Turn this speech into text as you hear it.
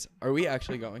Are we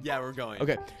actually going? Yeah, we're going.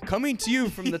 Okay. Coming to you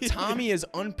from the Tommy is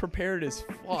unprepared as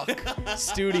fuck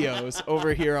studios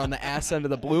over here on the ass end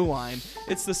of the blue line.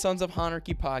 It's the Sons of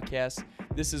Honarchy podcast.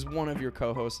 This is one of your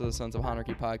co-hosts of the Sons of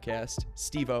Honarchy podcast,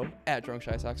 Steve-O, at Drunk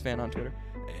Shy Sox fan on Twitter.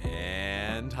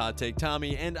 And Hot Take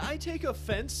Tommy. And I take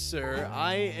offense, sir.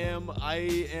 I am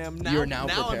now. You're now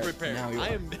I'm prepared. prepared. Now you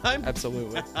I'm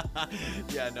Absolutely.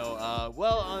 Yeah, no.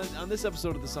 Well, on this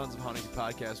episode of the Sons of Honarchy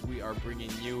podcast, we are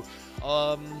bringing you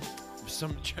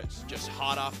some just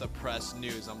hot off the press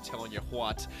news. I'm telling you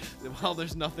what. While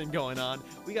there's nothing going on,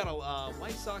 we got a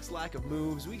White Sox lack of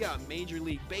moves. We got Major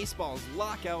League Baseball's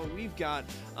lockout. We've got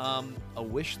a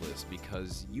wish list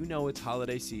because you know it's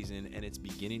holiday season and it's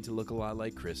beginning to look a lot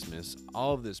like Christmas.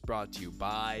 All of this brought to you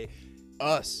by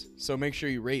us. So make sure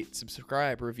you rate,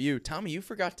 subscribe, review. Tommy, you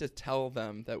forgot to tell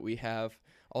them that we have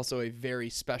also a very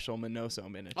special Minoso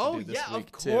minute to do this week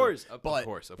of course. too. Of But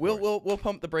course. we'll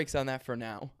pump the brakes on that for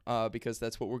now, because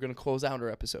that's what we're going to close out our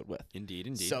episode with.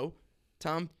 Indeed. So,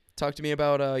 Tom, talk to me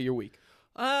about your week.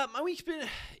 My week's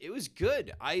it was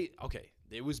good.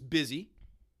 It was busy.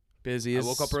 Busy. I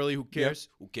woke up early. Who cares?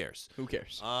 Yep. Who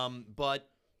cares? But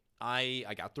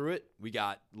I got through it. We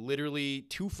got literally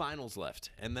 2 finals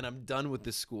left, and then I'm done with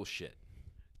this school shit.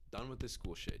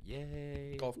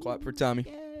 Yay. Golf clap for Tommy.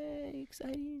 Yay,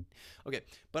 exciting. Okay,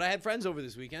 but I had friends over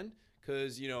this weekend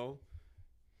because,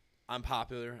 I'm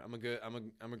popular. I'm a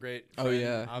great friend, Oh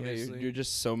yeah, obviously. you're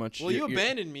just so much. Well, you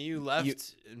abandoned me. You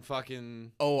left and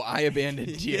fucking. Oh, I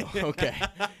abandoned you. Okay,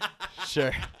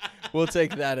 sure. We'll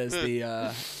take that as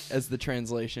the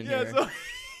translation here.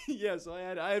 So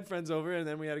I had friends over, and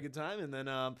then we had a good time, and then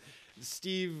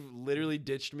Steve literally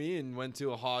ditched me and went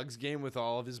to a Hogs game with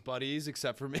all of his buddies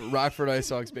except for me. Rockford Ice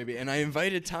Hogs, baby. And I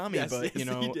invited Tommy, but he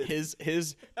did.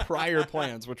 his prior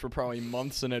plans, which were probably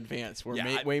months in advance, were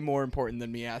way more important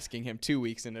than me asking him 2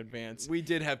 weeks in advance. We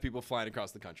did have people flying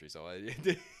across the country, so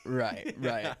Right.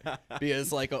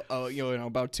 Because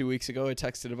about 2 weeks ago, I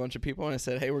texted a bunch of people and I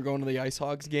said, "Hey, we're going to the Ice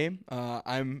Hogs game."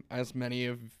 I'm, as many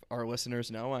of our listeners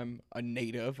know, I'm a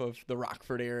native of the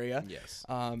Rockford area. Yes.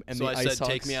 And so the I Ice said, Hogs,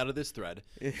 take me out of this thread.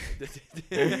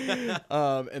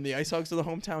 And the Ice Hogs are the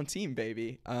hometown team,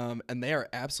 baby. And they are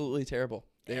absolutely terrible.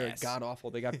 They are god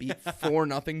awful. They got beat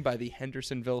 4-0 by the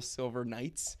Hendersonville Silver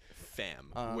Knights.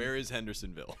 Fam, where is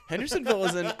Hendersonville? Hendersonville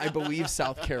is in, I believe,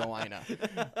 South Carolina.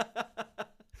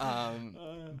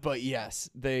 But yes,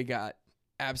 they got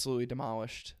absolutely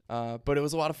demolished. But it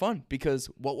was a lot of fun because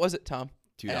what was it, Tom?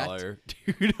 $2.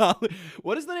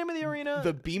 What is the name of the arena?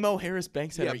 The BMO Harris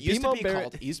Bank Center. Yeah, It used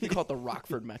to be called the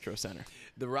Rockford Metro Center.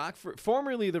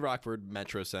 Formerly the Rockford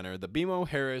Metro Center, the BMO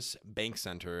Harris Bank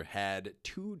Center had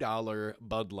 $2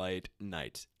 Bud Light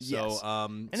night. Yes. So,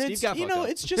 And Steve got fucked up.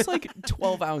 it's just like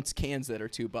 12-ounce cans that are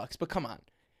 $2. But come on,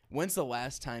 when's the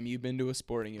last time you've been to a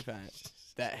sporting event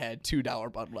that had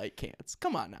 $2 Bud Light cans?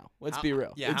 Come on now, let's be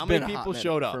real. Yeah, it's how been many a hot people minute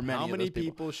showed up? for many How of many those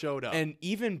people showed up? And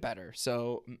even better,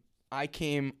 so I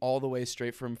came all the way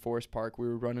straight from Forest Park. We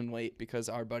were running late because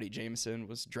our buddy Jameson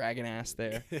was dragging ass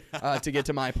there to get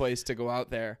to my place to go out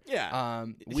there. Yeah.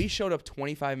 We showed up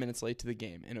 25 minutes late to the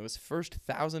game, and it was first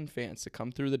 1,000 fans to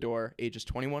come through the door, ages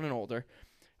 21 and older.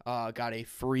 Got a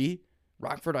free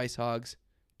Rockford Ice Hogs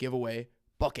giveaway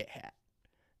bucket hat.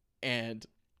 And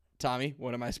Tommy,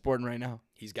 what am I sporting right now?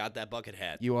 He's got that bucket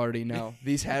hat. You already know.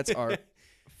 These hats are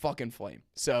fucking flame.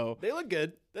 So They look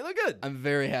good. I'm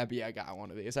very happy I got one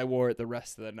of these. I wore it the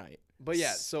rest of the night. But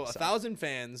yeah, so 1,000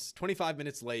 fans, 25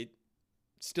 minutes late,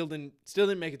 still didn't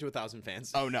make it to 1,000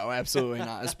 fans. Oh no, absolutely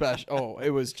not.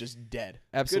 It was just dead.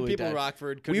 Absolutely Good people dead. in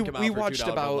Rockford couldn't come out We for watched $2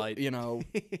 Bud about Light.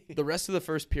 the rest of the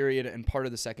first period and part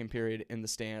of the second period in the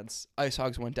stands. Ice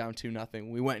Hogs went down 2-0.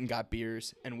 We went and got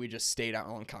beers and we just stayed out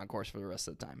on concourse for the rest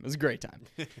of the time. It was a great time.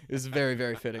 It was very,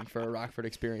 very fitting for a Rockford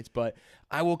experience. But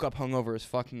I woke up hungover as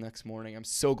fucking next morning. I'm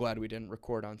so glad we didn't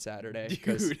record on Saturday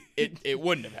because it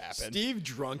wouldn't have happened. Steve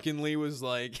drunkenly was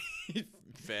like,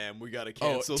 "Fam, we gotta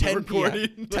cancel 10 the recording."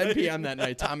 PM. 10 p.m. that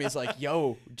night, Tommy's like,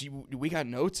 "Yo, do we got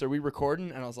notes? Are we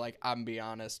recording?" And I was like, "I'm gonna be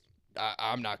honest,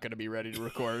 I'm not gonna be ready to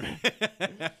record."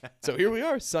 So here we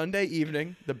are, Sunday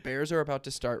evening. The Bears are about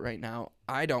to start right now.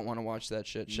 I don't want to watch that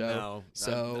shit show. No.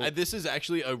 So this is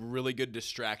actually a really good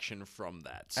distraction from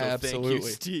that. So Absolutely. thank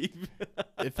you, Steve.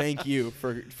 thank you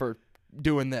for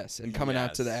doing this and coming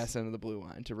out to the Yes. ass end of the blue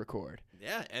line to record.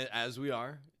 Yeah, as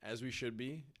we should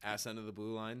be, ass end of the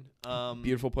blue line.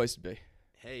 Beautiful place to be.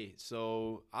 Hey,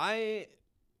 so I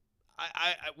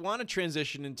want to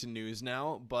transition into news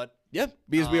now, but Yep,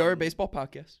 because we are a baseball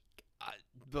podcast.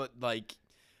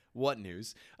 what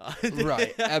news?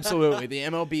 Right, absolutely. The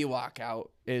MLB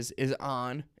lockout is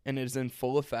on and it is in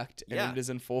full effect and Yeah. it is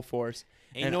in full force.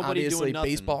 Ain't and nobody obviously doing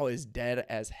nothing. baseball is dead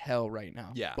as hell right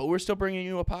now. Yeah. But we're still bringing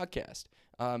you a podcast.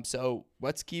 So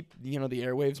let's keep the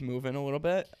airwaves moving a little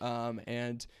bit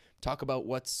and talk about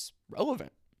what's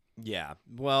relevant. Yeah.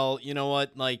 Well, you know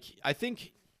what? Like, I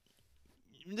think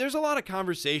there's a lot of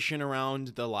conversation around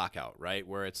the lockout, right?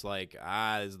 Where it's like,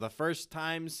 it's the first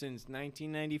time since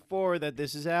 1994 that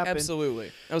this has happened.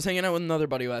 Absolutely. I was hanging out with another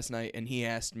buddy last night, and he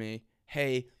asked me,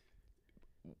 hey,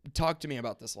 talk to me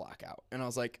about this lockout. And I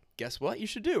was like, guess what you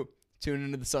should do? Tune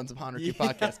into the Sons of Honarchy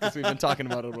podcast because we've been talking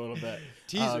about it a little bit.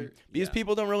 Teaser. Because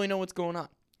people don't really know what's going on.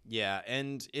 Yeah,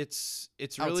 and it's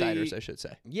really Outsiders, I should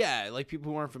say. Yeah, like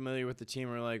people who aren't familiar with the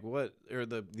team are like, what, or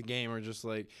the game are just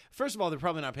like, first of all, they're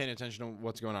probably not paying attention to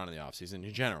what's going on in the offseason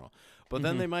in general. But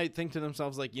then they might think to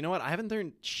themselves, like, you know what, I haven't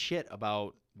learned shit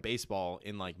about baseball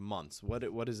in like months.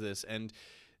 What is this? And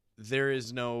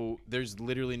there's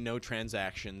literally no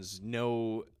transactions,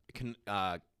 no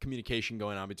communication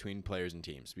going on between players and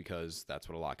teams because that's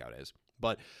what a lockout is.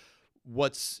 But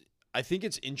I think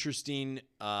it's interesting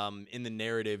in the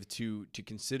narrative to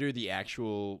consider the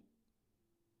actual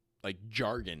like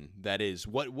jargon that is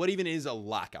what even is a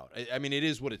lockout. I mean, it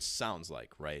is what it sounds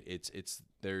like, right?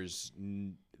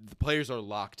 The players are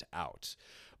locked out,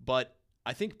 but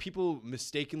I think people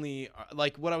mistakenly,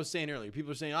 like what I was saying earlier,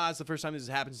 people are saying, it's the first time this has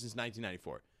happened since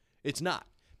 1994. It's not,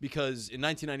 because in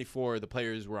 1994 the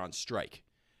players were on strike,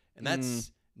 and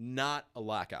that's not a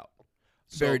lockout.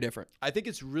 So Very different. I think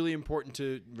it's really important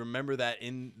to remember that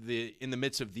in the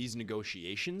midst of these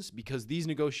negotiations, because these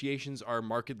negotiations are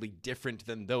markedly different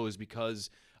than those because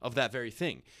of that very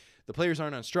thing. The players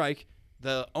aren't on strike.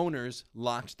 The owners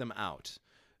locked them out.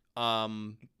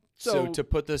 So to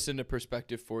put this into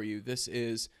perspective for you, this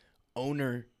is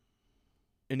owner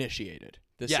initiated.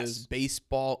 This is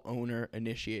baseball owner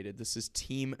initiated. This is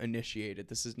team initiated.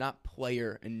 This is not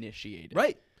player initiated.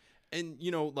 Right. And,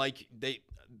 like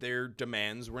their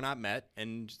demands were not met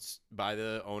and by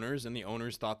the owners, and the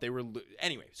owners thought they were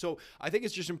anyway. So I think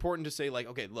it's just important to say, like,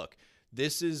 okay, look,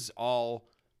 this is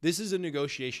a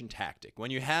negotiation tactic.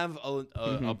 When you have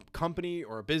a company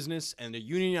or a business and a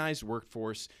unionized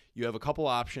workforce, you have a couple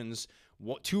options.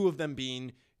 Two of them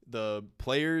being the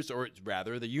players, or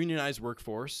rather the unionized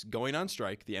workforce going on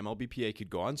strike. The MLBPA could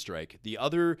go on strike. The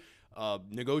other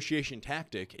negotiation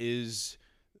tactic is,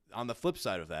 on the flip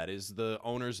side of that, is the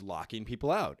owners locking people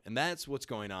out. And that's what's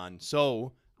going on.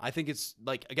 So I think it's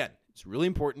like, again, it's really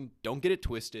important. Don't get it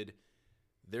twisted.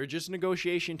 They're just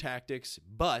negotiation tactics.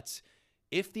 But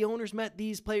if the owners met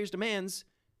these players' demands,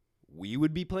 we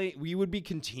would be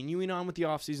continuing on with the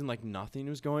offseason like nothing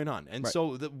was going on. And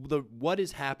so what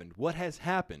has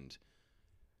happened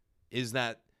is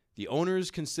that the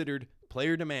owners considered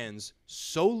player demands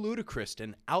so ludicrous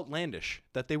and outlandish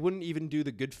that they wouldn't even do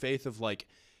the good faith of like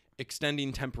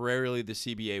extending temporarily the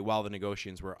CBA while the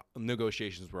negotiations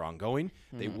were ongoing.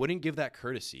 They wouldn't give that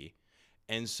courtesy.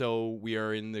 And so we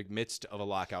are in the midst of a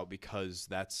lockout because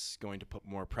that's going to put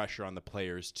more pressure on the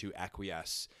players to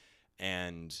acquiesce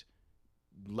and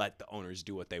let the owners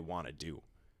do what they want to do.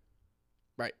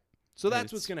 Right. So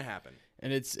that's what's going to happen.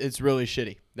 And it's really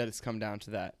shitty that it's come down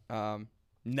to that.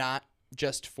 Not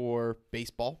just for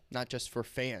baseball, not just for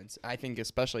fans. I think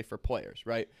especially for players,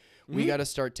 right? We got to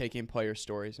start taking player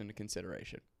stories into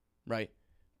consideration, right?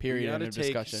 Period. End of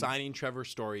discussion. Signing Trevor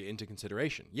Story into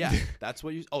consideration. Yeah, that's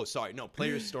what you. Oh, sorry, no,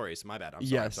 players' stories. My bad. I'm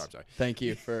sorry. Yes. I'm sorry. Thank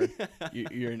you for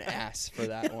you're an ass for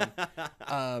that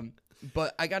one.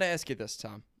 But I got to ask you this,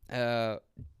 Tom.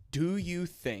 Do you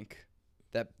think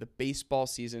that the baseball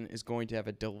season is going to have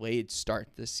a delayed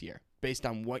start this year, based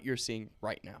on what you're seeing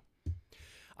right now?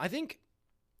 I think.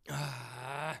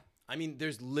 I mean,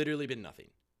 there's literally been nothing.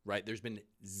 Right? There's been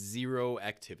zero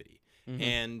activity.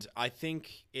 And I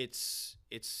think it's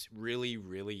really,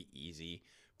 really easy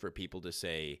for people to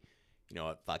say, you know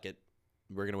what, fuck it.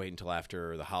 We're going to wait until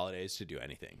after the holidays to do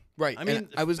anything. Right. I mean,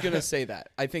 I was going to say that.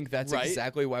 I think that's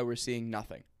exactly why we're seeing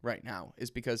nothing right now,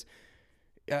 is because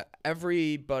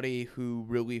everybody who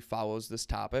really follows this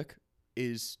topic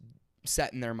is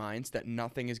set in their minds that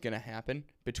nothing is going to happen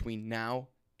between now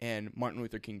and Martin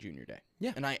Luther King Jr. Day.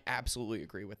 Yeah. And I absolutely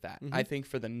agree with that. I think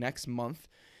for the next month,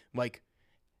 like,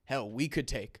 hell, we could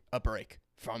take a break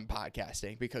from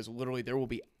podcasting because literally there will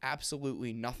be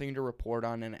absolutely nothing to report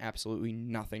on and absolutely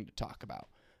nothing to talk about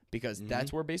because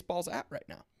that's where baseball's at right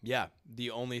now. Yeah.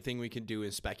 The only thing we can do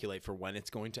is speculate for when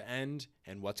it's going to end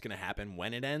and what's going to happen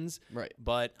when it ends. Right.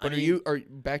 But I mean, are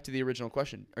back to the original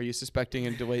question, are you suspecting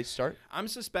a delayed start? I'm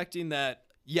suspecting that,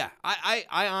 yeah. I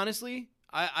honestly...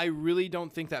 I really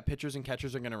don't think that pitchers and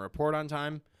catchers are going to report on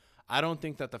time. I don't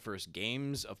think that the first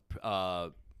games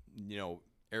of,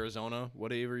 Arizona,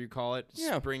 whatever you call it,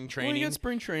 Yeah. spring Well, training. you get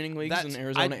spring training leagues in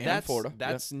Arizona and Florida.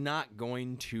 That's not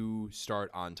going to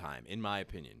start on time, in my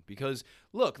opinion, because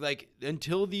look, like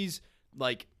until they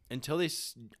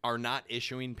are not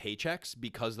issuing paychecks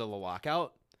because of the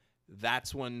lockout,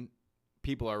 that's when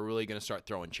people are really going to start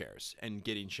throwing chairs and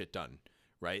getting shit done,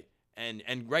 right?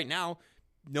 And right now,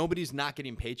 nobody's not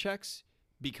getting paychecks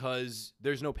because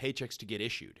there's no paychecks to get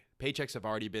issued. Paychecks have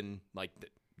already been like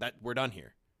that. We're done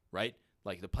here, right?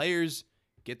 Like the players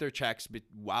get their checks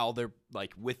while they're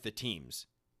like with the teams,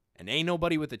 and ain't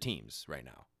nobody with the teams right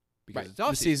now because it's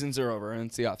off the seasons are over and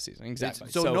it's the off season. Exactly.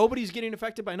 So nobody's getting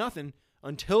affected by nothing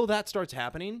until that starts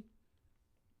happening.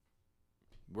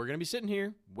 We're gonna be sitting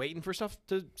here waiting for stuff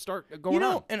to start going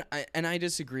on. And I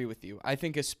disagree with you. I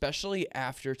think especially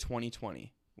after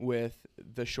 2020 with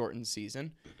the shortened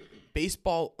season,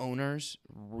 baseball owners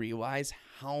realize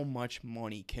how much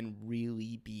money can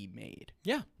really be made.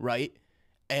 Yeah. Right?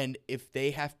 And if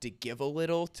they have to give a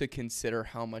little to consider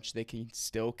how much they can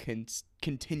still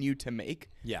continue to make,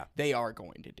 they are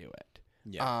going to do it.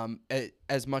 Yeah.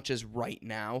 As much as right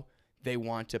now they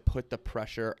want to put the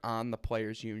pressure on the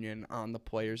players' union, on the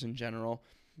players in general,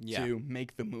 to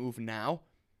make the move now.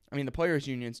 I mean, the players'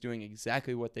 union's doing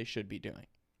exactly what they should be doing.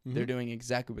 Mm-hmm. They're doing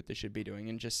exactly what they should be doing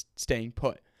and just staying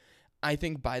put. I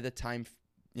think by the time,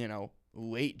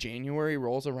 late January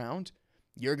rolls around,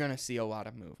 you're going to see a lot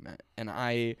of movement. And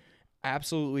I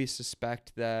absolutely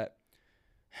suspect that,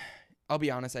 I'll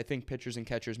be honest, I think pitchers and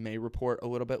catchers may report a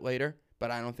little bit later, but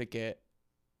I don't think it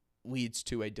leads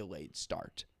to a delayed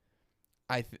start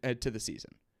to the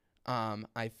season.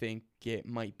 I think it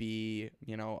might be,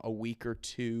 a week or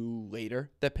two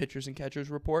later that pitchers and catchers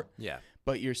report. Yeah.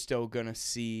 But you're still going to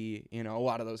see, a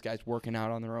lot of those guys working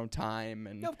out on their own time.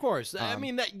 And of course. I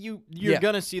mean, that you're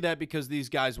going to see that because these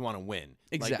guys want to win.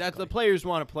 Exactly. Like the players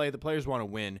want to play. The players want to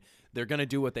win. They're going to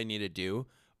do what they need to do.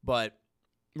 But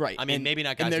right. I mean, maybe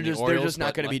not guys. And they're just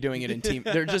not going to be doing it in team.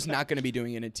 They're just not going to be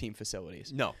doing it in team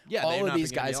facilities. No. Yeah. All of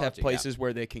these guys have places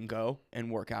where they can go and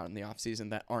work out in the off season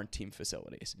that aren't team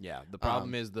facilities. Yeah. The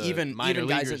problem is even minor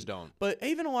guys leaguers don't. But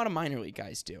even a lot of minor league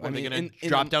guys do. Are they going to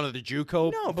drop down to the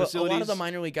JUCO but facilities? a lot of the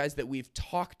minor league guys that we've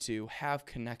talked to have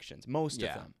connections. Most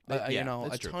of them.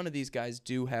 A ton of these guys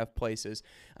do have places.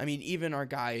 I mean, even our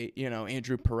guy,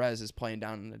 Andrew Perez is playing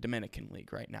down in the Dominican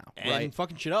League right now. And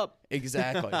fucking shit up.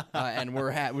 Exactly. And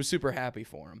we're super happy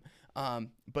for him.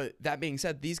 But that being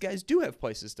said, these guys do have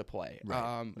places to play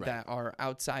that are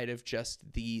outside of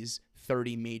just these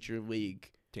 30 major league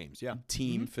teams,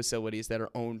 team facilities that are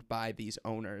owned by these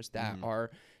owners that are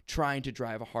trying to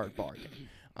drive a hard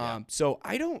bargain. So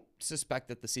I don't suspect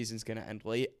that the season's going to end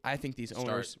late. I think these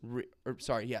owners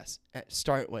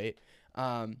start late.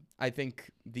 I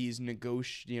think these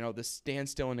the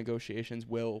standstill in negotiations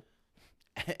will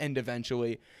end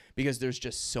eventually because there's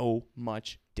just so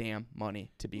much damn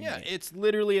money to be made. Yeah, it's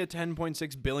literally a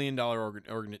 $10.6 billion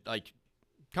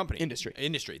company. Industry.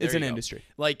 It's an industry.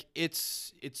 Like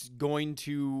it's going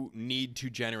to need to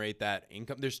generate that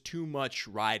income. There's too much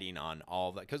riding on all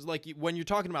of that because when you're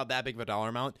talking about that big of a dollar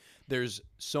amount, there's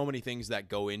so many things that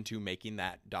go into making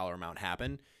that dollar amount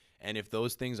happen. And if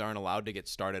those things aren't allowed to get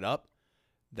started up,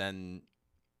 then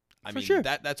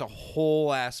that's a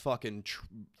whole ass fucking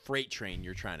freight train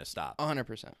you're trying to stop.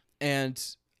 100%. And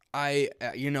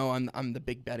I'm the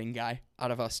big betting guy out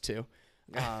of us two.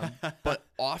 But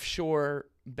offshore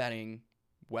betting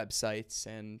websites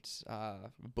and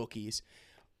bookies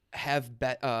have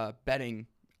betting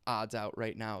odds out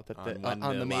right now that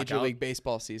on the Major League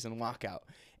Baseball season lockout.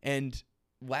 And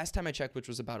last time I checked, which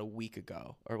was about a week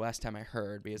ago, or last time I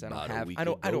heard, because I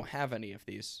don't have any of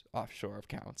these offshore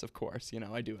accounts. Of course,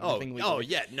 I do everything legally. Oh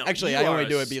yeah, no. Actually, I only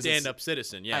do it because stand-up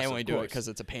citizen. Yes, I only do it because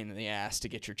it's a pain in the ass to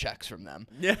get your checks from them.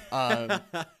 Yeah.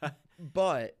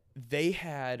 But they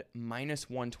had minus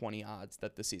 120 odds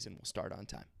that the season will start on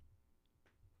time.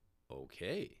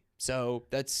 Okay. So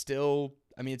that's still,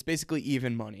 it's basically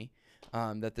even money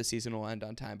that the season will end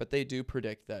on time. But they do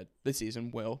predict that the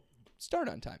season will start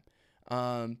on time.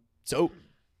 So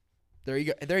there you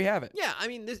go. There you have it. Yeah,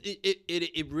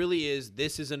 it really is.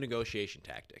 This is a negotiation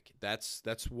tactic. That's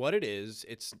what it is.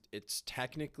 It's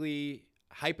technically,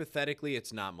 hypothetically,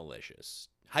 it's not malicious.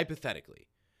 Hypothetically.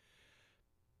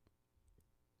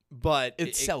 But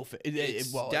it's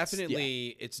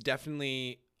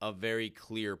definitely a very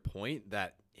clear point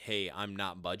that, hey, I'm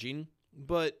not budging.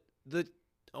 But the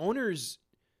owners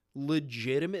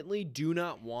legitimately do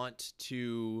not want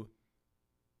to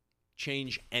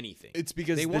change anything. It's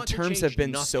because the terms have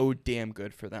been so damn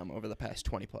good for them over the past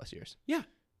 20 plus years. Yeah.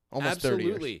 Almost absolutely.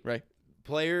 30 years, right?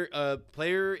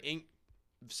 Player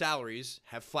salaries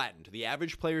have flattened. The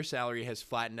average player salary has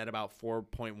flattened at about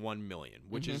 4.1 million,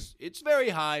 which is it's very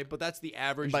high, but that's the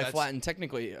average. By that's, flattened,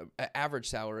 technically, average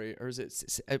salary, or is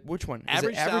it which one?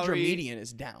 Average is it average salary, or median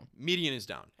is down? Median is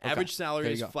down. Okay. Average salary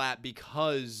There is you go. flat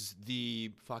because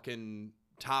the fucking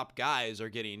top guys are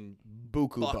getting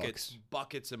Buku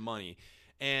buckets of money.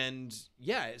 And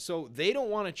yeah, so they don't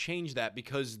want to change that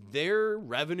because their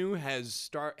revenue has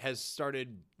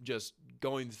started just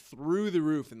going through the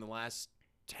roof in the last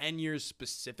 10 years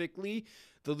specifically.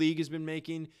 The league has been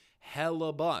making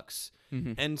hella bucks.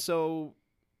 And so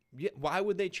why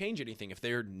would they change anything if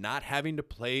they're not having to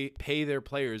pay their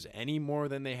players any more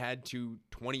than they had to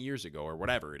 20 years ago or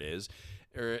whatever it is?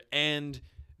 And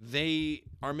they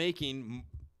are making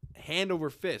hand over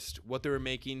fist what they were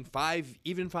making 5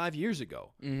 years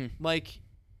ago. Like,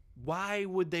 why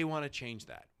would they want to change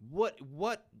that? What?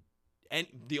 And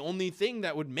the only thing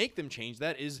that would make them change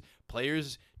that is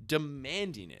players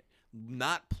demanding it,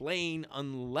 not playing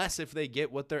unless if they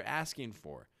get what they're asking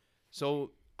for.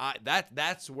 So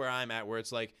that's where I'm at, where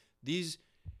it's like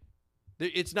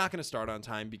it's not going to start on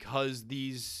time because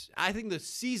I think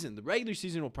the regular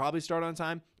season will probably start on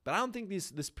time, but I don't think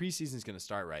this preseason is going to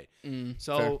start right.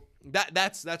 So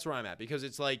that's where I'm at, because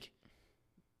it's like,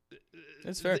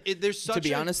 that's fair. There's such to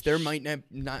be honest, there might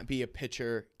not be a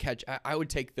pitcher catch. I would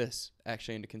take this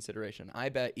actually into consideration. I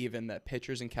bet even that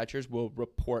pitchers and catchers will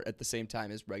report at the same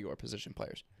time as regular position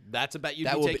players. That's a bet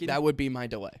you'd be taking? That would be my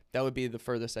delay. That would be the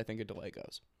furthest I think a delay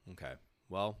goes. Okay.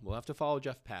 Well, we'll have to follow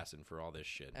Jeff Passan for all this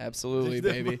shit. Absolutely,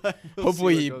 baby. We'll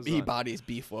Hopefully he bodies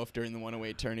Beef Loaf during the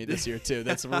 108 tourney this year too.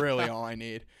 That's really all I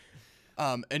need.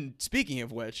 And speaking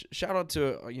of which, shout out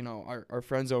to our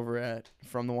friends over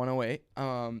from the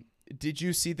 108. Did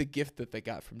you see the gift that they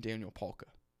got from Daniel Polka?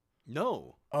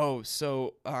 No. Oh,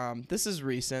 so this is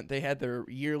recent. They had their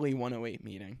yearly 108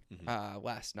 meeting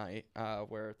last night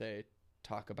where they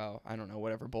talk about, I don't know,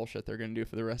 whatever bullshit they're going to do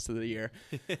for the rest of the year.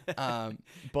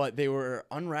 But they were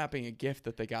unwrapping a gift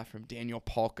that they got from Daniel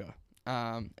Polka.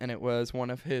 And it was one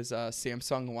of his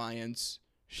Samsung Lions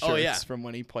shirts from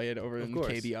when he played over in the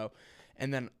KBO.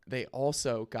 And then they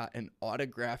also got an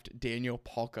autographed Daniel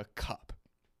Polka cup.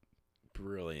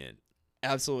 Brilliant.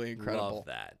 Absolutely incredible. Love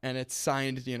that. And it's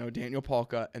signed, Daniel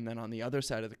Polka, and then on the other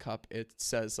side of the cup, it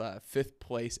says 5th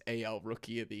place AL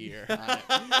Rookie of the Year on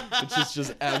it, which is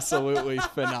just absolutely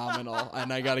phenomenal.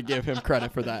 And I got to give him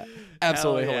credit for that.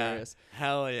 Absolutely hilarious.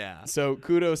 Hell yeah. So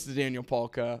kudos to Daniel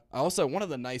Polka. Also, one of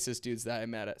the nicest dudes that I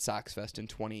met at Sox Fest in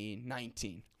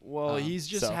 2019. Well, he's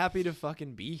just happy to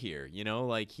fucking be here,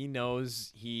 like he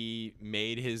knows he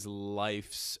made his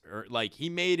life's, or like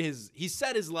he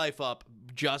set his life up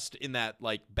just in that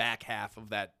like back half of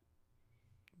that.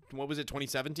 What was it?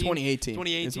 2017? 2018.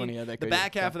 2018. Is when he had that the good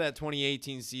back year. half of that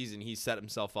 2018 season, he set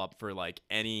himself up for like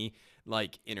any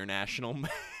like international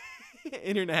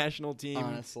team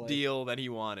Honestly. deal that he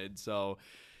wanted. So,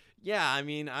 yeah, I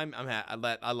mean, I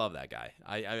love that guy.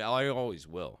 I always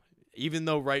will. Even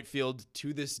though right field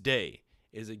to this day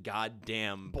is a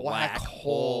goddamn black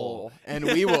hole. And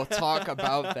we will talk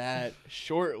about that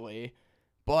shortly.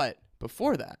 But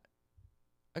before that,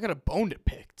 I got a bone to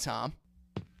pick, Tom.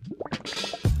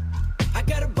 I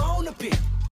got a bone to pick.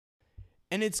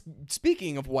 And it's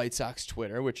speaking of White Sox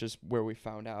Twitter, which is where we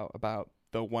found out about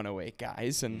the 108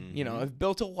 guys. And, I've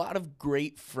built a lot of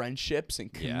great friendships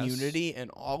and community and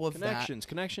all of Connections.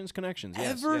 Yes,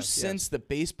 Ever since the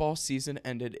baseball season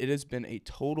ended, it has been a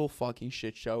total fucking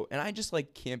shit show. And I just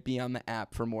can't be on the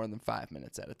app for more than 5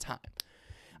 minutes at a time.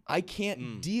 I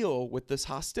can't deal with this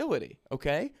hostility,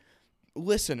 okay?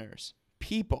 Listeners,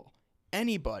 people,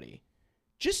 anybody,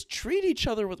 just treat each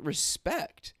other with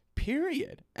respect,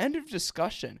 period. End of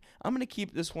discussion. I'm going to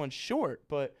keep this one short,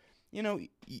 but,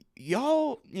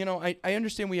 y'all, I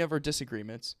understand we have our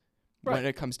disagreements when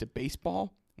it comes to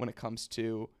baseball, when it comes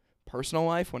to personal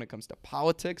life, when it comes to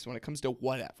politics, when it comes to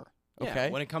whatever. Okay. Yeah,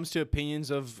 when it comes to opinions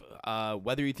of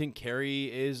whether you think Kerry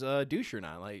is a douche or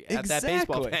not, like at that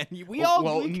baseball fan, we all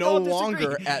no disagree.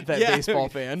 longer at that baseball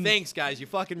fan. Thanks, guys, you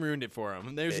fucking ruined it for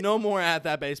him. There's no more at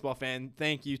that baseball fan.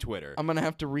 Thank you, Twitter. I'm gonna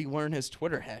have to relearn his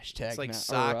Twitter hashtag. It's like now,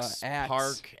 Sox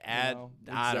Park at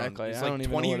exactly. It's I don't like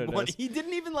even 21. know what it is. He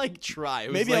didn't even try. It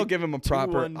was Maybe like I'll give him a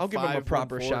proper.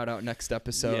 21514. Shout out next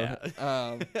episode.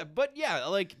 Yeah. But yeah,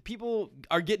 like people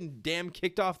are getting damn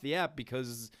kicked off the app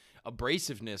because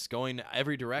abrasiveness going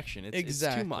every direction. It's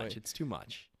too much. It's too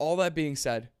much. All that being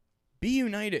said, be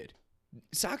united.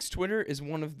 Sox Twitter is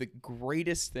one of the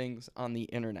greatest things on the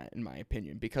internet, in my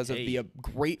opinion, because of the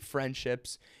great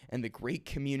friendships and the great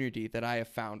community that I have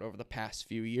found over the past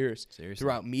few years. Seriously.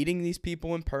 Throughout meeting these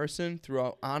people in person,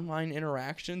 throughout online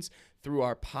interactions, through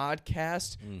our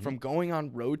podcast, from going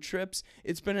on road trips.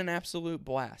 It's been an absolute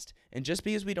blast. And just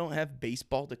because we don't have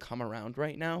baseball to come around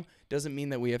right now doesn't mean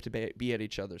that we have to be at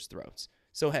each other's throats.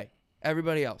 So, hey,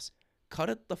 everybody else, cut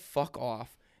it the fuck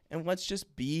off, and let's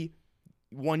just be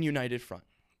one united front.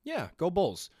 Yeah, go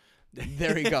Bulls.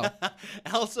 There you go.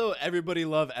 Also, everybody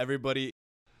love everybody.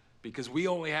 Because we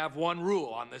only have one rule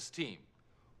on this team.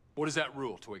 What is that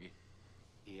rule, Twiggy?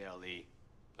 ELE.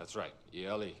 That's right,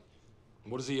 ELE.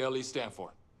 What does ELE stand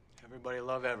for? Everybody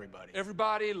love everybody.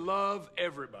 Everybody love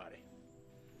everybody.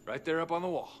 Right there up on the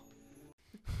wall.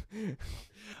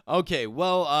 Okay,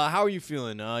 well, how are you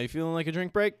feeling? You feeling like a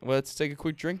drink break? Let's take a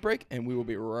quick drink break, and we will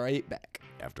be right back.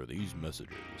 After these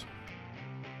messages.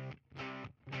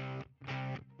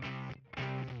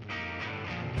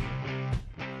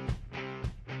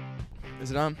 Is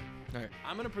it on? All right.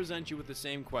 I'm going to present you with the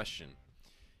same question.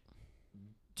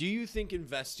 Do you think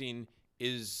investing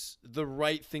is the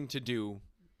right thing to do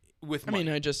with money? I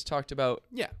mean, I just talked about,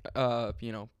 Yeah.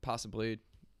 Possibly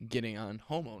getting on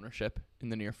home ownership in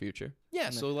the near future. Yeah, in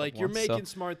a so couple like you're months. making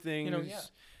So, smart things,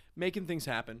 making things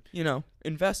happen.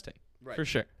 Investing. Right. For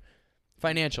sure.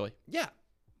 Financially. Yeah.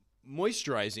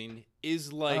 Moisturizing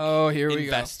is like Here we go.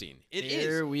 investing. It is.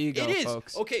 Here we go, It is.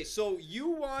 folks. Okay, so you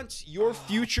want your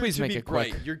future please to make be it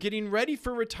quick. bright. You're getting ready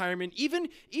for retirement. Even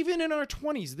in our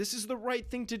 20s, this is the right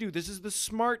thing to do. This is the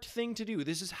smart thing to do.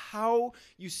 This is how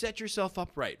you set yourself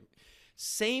up right.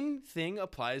 Same thing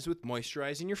applies with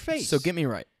moisturizing your face. So get me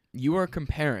right. You are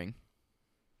comparing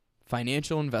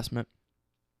financial investment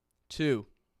to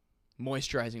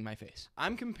moisturizing my face.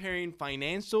 I'm comparing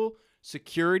financial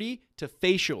security to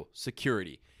facial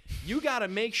security. You got to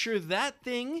make sure that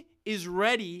thing is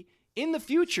ready in the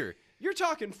future. You're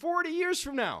talking 40 years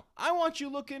from now. I want you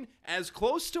looking as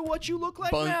close to what you look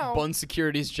like now. Bun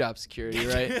security's job security,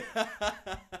 right?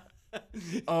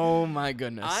 Oh, my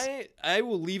goodness. I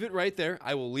will leave it right there.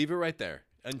 I will leave it right there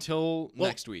until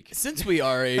next week. Since we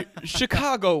are a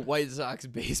Chicago White Sox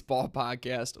baseball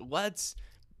podcast, let's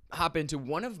hop into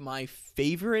one of my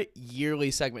favorite yearly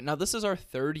segments. Now, this is our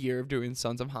third year of doing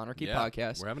Sons of Honarchy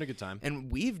podcast. We're having a good time. And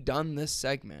we've done this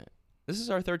segment. This is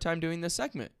our third time doing this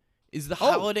segment. Is the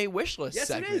holiday wish list Yes,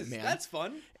 segment, it is. man. That's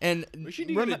fun. And We should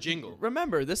do a jingle.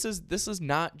 Remember, this is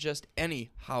not just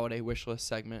any holiday wish list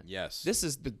segment. Yes. This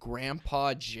is the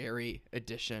Grandpa Jerry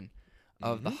edition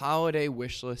of Mm-hmm. the holiday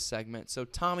wish list segment. So,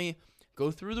 Tommy,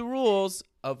 go through the rules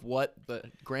of what the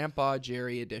Grandpa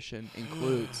Jerry edition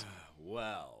includes.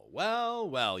 Well.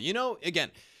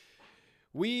 Again,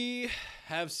 we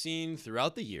have seen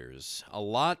throughout the years a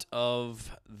lot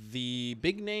of the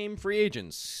big name free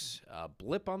agents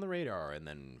blip on the radar and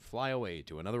then fly away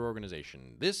to another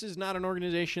organization. This is not an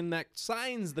organization that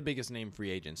signs the biggest name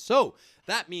free agents. So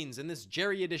that means in this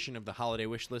Jerry edition of the holiday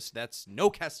wish list, that's no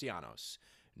Castellanos,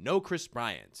 no Chris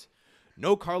Bryant,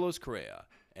 no Carlos Correa,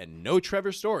 and no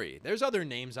Trevor Story. There's other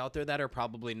names out there that are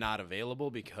probably not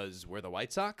available because we're the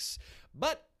White Sox,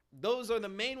 but those are the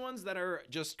main ones that are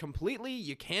just completely,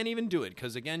 you can't even do it.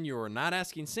 Because, again, you're not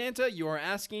asking Santa, you are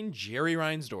asking Jerry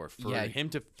Reinsdorf for him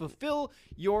to fulfill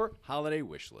your holiday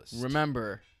wish list.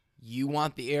 Remember, you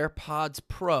want the AirPods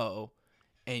Pro,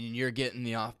 and you're getting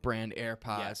the off-brand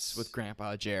AirPods with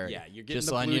Grandpa Jerry. Yeah, you're getting just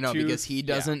the letting you know, Bluetooth, because he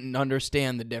doesn't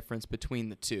understand the difference between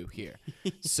the two here.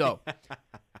 So,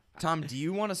 Tom, do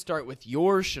you want to start with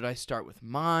yours? Should I start with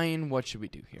mine? What should we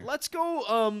do here? Let's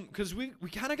go, because we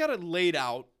kind of got it laid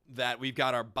out that we've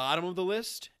got our bottom of the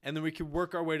list, and then we can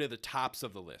work our way to the tops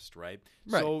of the list, right?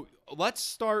 Right. So let's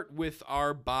start with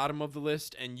our bottom of the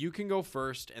list, and you can go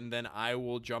first, and then I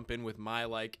will jump in with my,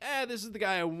 this is the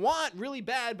guy I want really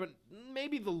bad, but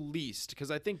maybe the least, because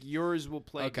I think yours will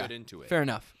play good into it. Fair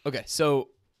enough. Okay, so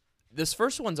this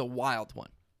first one's a wild one.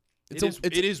 It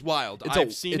is wild.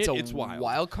 I've seen it. It's wild.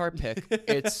 Wild card pick.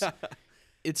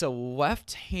 It's a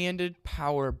left-handed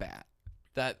power bat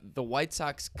that the White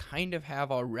Sox kind of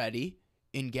have already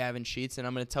in Gavin Sheets, and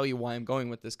I'm going to tell you why I'm going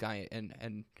with this guy,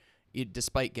 and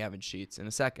despite Gavin Sheets in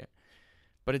a second.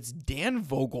 But it's Dan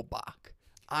Vogelbach.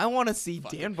 I want to see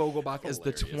Dan Vogelbach as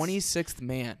the 26th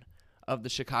man of the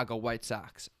Chicago White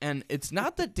Sox, and it's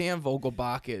not that Dan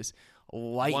Vogelbach is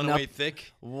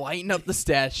lighting up the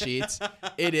stat sheets.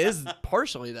 It is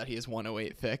partially that he is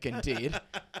 108 thick, indeed.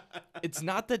 It's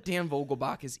not that Dan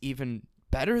Vogelbach is even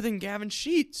better than Gavin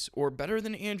Sheets or better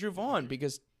than Andrew Vaughn,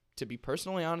 because to be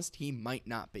personally honest, he might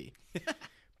not be.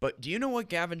 But do you know what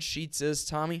Gavin Sheets is,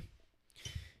 Tommy?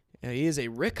 He is a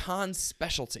Rick Hahn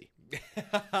specialty.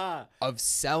 of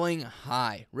selling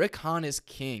high. Rick Hahn is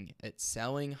king at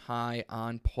selling high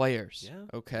on players.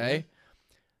 Yeah, Okay.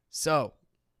 yeah.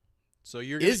 So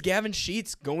you're is Gavin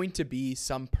Sheets going to be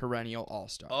some perennial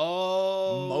all-star?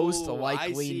 Most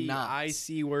likely not. I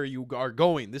see where you are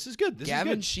going. This is good.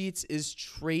 Gavin is good. Sheets is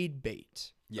trade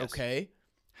bait. Yes. Okay.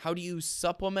 How do you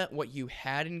supplement what you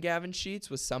had in Gavin Sheets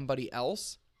with somebody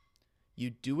else?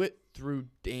 You do it through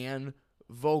Dan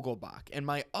Vogelbach. And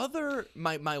my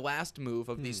last move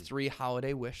of these 3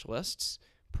 holiday wish lists,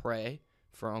 pray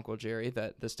for Uncle Jerry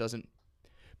that this doesn't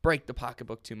break the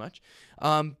pocketbook too much.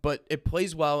 But it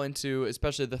plays well into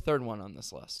especially the third one on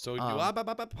this list. So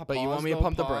but you want me to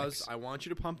pump the brakes? I want you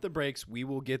to pump the brakes. We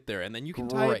will get there, and then you can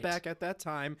tie it Great. back at that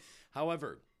time.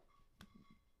 However,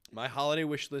 my holiday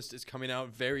wish list is coming out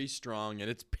very strong,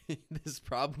 and this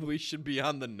probably should be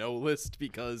on the no list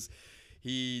because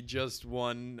he just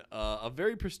won a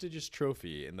very prestigious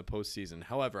trophy in the postseason.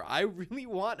 However, I really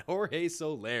want Jorge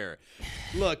Soler.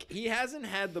 Look, he hasn't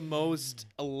had the most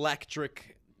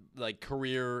electric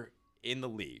career in the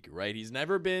league, right? He's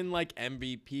never been like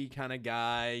MVP kind of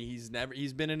guy. He's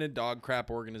been in a dog crap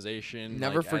organization.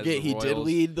 Never like, forget as the he did Royals.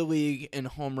 lead the league in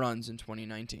home runs in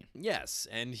 2019. Yes,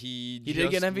 and he did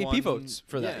get just MVP won- votes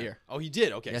for that yeah. year. Oh, he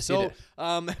did. Okay, Yes, so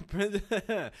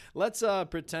he let's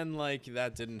pretend like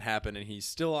that didn't happen, and he's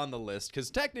still on the list because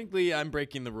technically I'm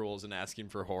breaking the rules and asking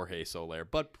for Jorge Soler.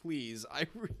 But please, I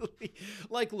really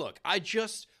look. I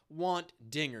just want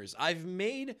dingers. I've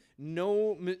made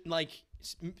no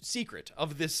secret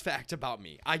of this fact about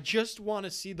me. I just want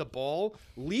to see the ball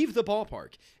leave the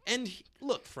ballpark. And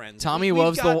look, friends, Tommy we've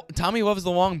loves got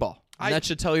the long ball. And that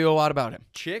should tell you a lot about him.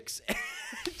 Chicks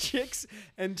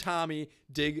and Tommy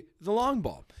dig the long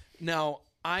ball. Now,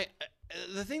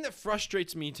 the thing that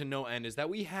frustrates me to no end is that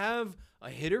we have a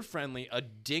hitter-friendly, a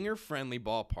dinger-friendly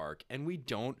ballpark, and we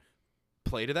don't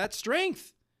play to that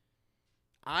strength.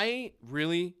 I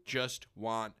really just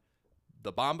want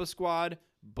the Bomba Squad,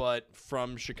 but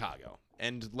from Chicago.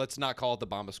 And let's not call it the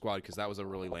Bomba Squad because that was a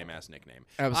really lame-ass nickname.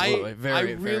 Absolutely. I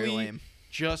Very really lame.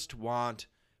 just want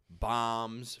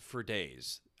bombs for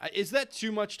days. Is that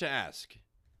too much to ask?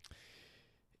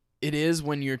 It is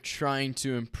when you're trying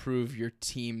to improve your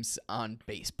team's on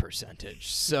base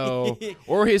percentage. So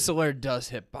Jorge Soler does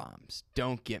hit bombs.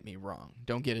 Don't get me wrong.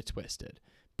 Don't get it twisted.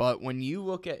 But when you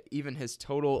look at even his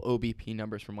total OBP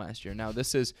numbers from last year, now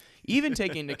this is even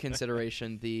taking into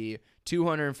consideration the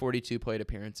 242 plate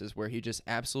appearances where he just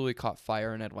absolutely caught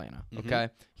fire in Atlanta. Okay,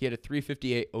 he had a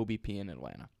 358 OBP in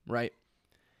Atlanta, right?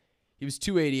 He was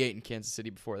 288 in Kansas City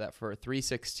before that for a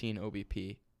 316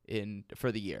 OBP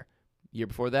for the year. Year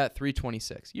before that,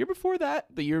 326. Year before that,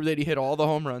 the year that he hit all the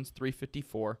home runs,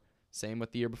 354. Same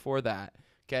with the year before that.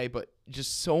 Okay, but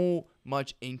just so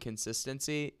much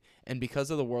inconsistency. And because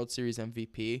of the World Series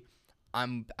MVP,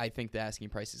 I think the asking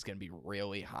price is going to be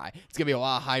really high. It's going to be a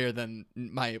lot higher than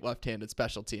my left-handed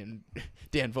specialty and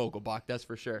Dan Vogelbach, that's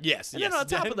for sure. Yes, And yes. then on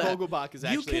top Dan of that, Vogelbach is you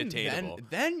actually can attainable.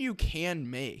 Then you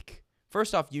can make.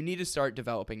 First off, you need to start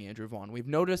developing Andrew Vaughn. We've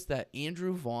noticed that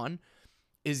Andrew Vaughn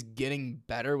is getting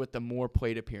better with the more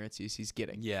plate appearances he's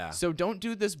getting. Yeah. So don't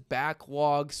do this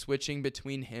backlog switching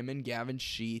between him and Gavin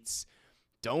Sheets.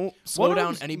 Don't slow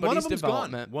down anybody's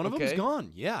development. One of them's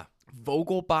gone. Yeah.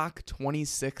 Vogelbach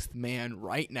 26th man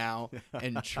right now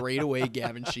and trade away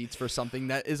Gavin Sheets for something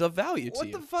that is of value to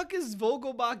you. What the fuck is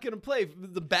Vogelbach going to play?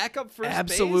 The backup first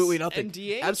Absolutely base nothing. and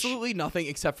DH? Absolutely nothing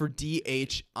except for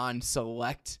DH on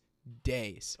select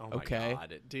days. Oh my okay?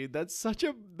 God, dude, that's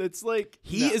like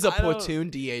He is a platoon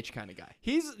DH kind of guy.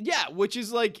 Which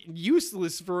is like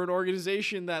useless for an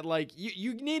organization that like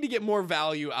you need to get more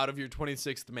value out of your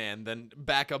 26th man than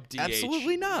backup DH.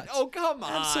 Absolutely not. Oh, come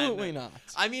on. Absolutely not.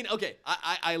 I mean, okay,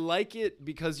 I like it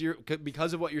because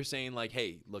of what you're saying. Like,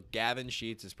 hey, look, Gavin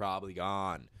Sheets is probably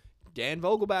gone. Dan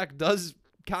Vogelbach does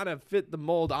kind of fit the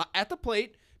mold at the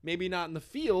plate, maybe not in the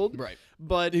field, Right.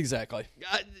 But Exactly.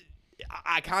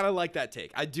 I kind of like that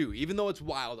take. I do. Even though it's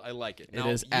wild, I like it. Now,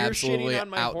 is you're absolutely shitting on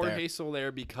my out Jorge there.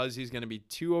 Soler because he's going to be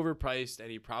too overpriced and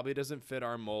he probably doesn't fit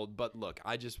our mold. But look,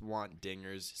 I just want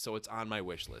dingers, so it's on my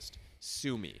wish list.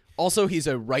 Sue me. Also, he's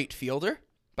a right fielder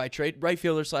by trade, right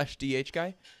fielder / DH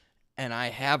guy, and I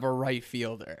have a right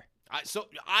fielder.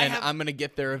 I'm going to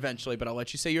get there eventually, but I'll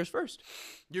let you say yours first.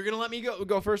 You're going to let me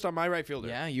go first on my right fielder?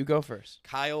 Yeah, you go first.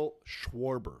 Kyle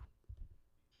Schwarber.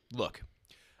 Look,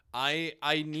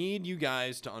 I need you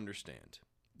guys to understand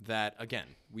that,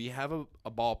 again, we have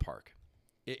a ballpark.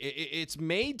 It's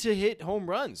made to hit home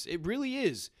runs. It really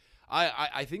is.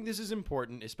 I think this is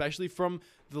important, especially from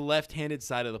the left-handed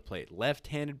side of the plate.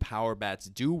 Left-handed power bats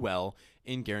do well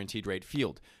in guaranteed rate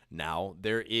field. Now,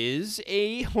 there is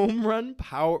a home run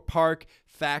park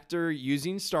factor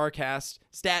using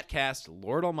StatCast.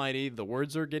 Lord Almighty, the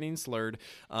words are getting slurred.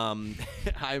 I'm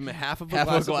half a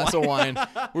glass of wine.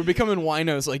 We're becoming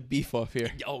winos like Beefloaf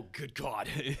here. Oh, good God.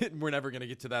 We're never going to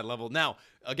get to that level. Now,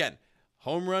 again,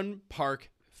 home run park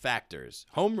factors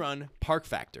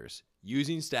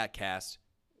using StatCast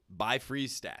by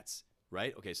Freeze Stats.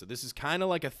 Right? Okay, so this is kind of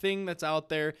like a thing that's out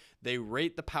there. They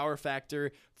rate the power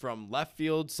factor from left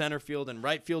field, center field, and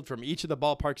right field from each of the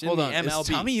ballparks in the MLB. Is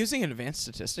Tommy using advanced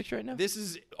statistics right now? This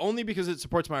is only because it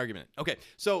supports my argument. Okay,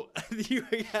 so you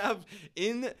have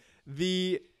in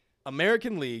the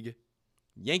American League,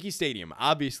 Yankee Stadium,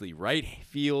 obviously, right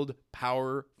field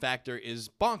power factor is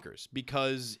bonkers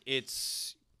because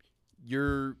it's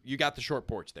you got the short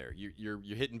porch there. You're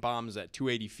hitting bombs at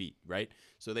 280 feet, right?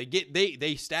 So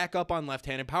they stack up on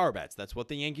left-handed power bats. That's what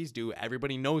the Yankees do.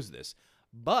 Everybody knows this.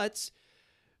 But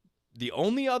the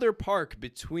only other park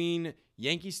between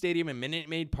Yankee Stadium and Minute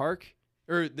Maid Park,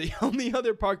 or the only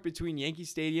other park between Yankee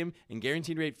Stadium and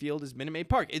Guaranteed Rate Field is Minute Maid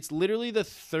Park. It's literally the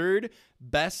third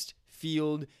best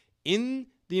field in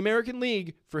the American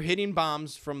League for hitting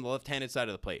bombs from the left-handed side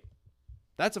of the plate.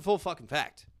 That's a full fucking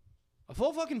fact. A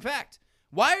full fucking fact.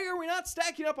 Why are we not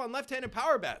stacking up on left-handed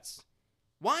power bats?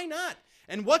 Why not?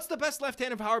 And what's the best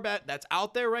left-handed power bat that's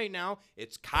out there right now?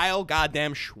 It's Kyle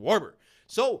goddamn Schwarber.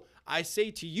 So I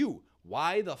say to you,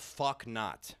 why the fuck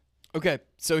not? Okay,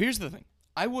 so here's the thing.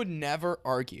 I would never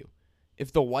argue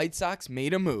if the White Sox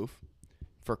made a move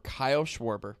for Kyle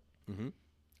Schwarber.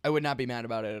 I would not be mad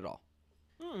about it at all.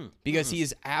 Because he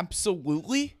is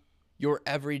absolutely your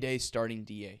everyday starting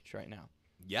DH right now.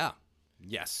 Yeah.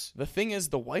 Yes. The thing is,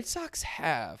 the White Sox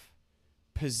have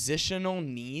positional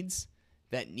needs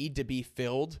that need to be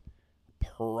filled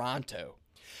pronto.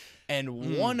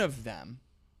 And one of them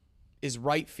is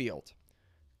right field.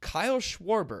 Kyle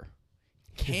Schwarber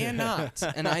cannot,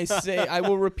 and I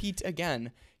will repeat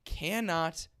again,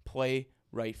 cannot play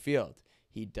right field.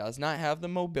 He does not have the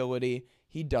mobility.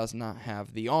 He does not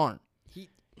have the arm.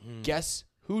 Guess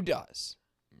who does?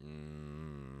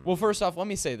 Well, first off, let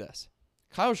me say this.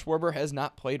 Kyle Schwarber has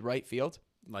not played right field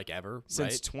like ever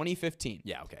since 2015.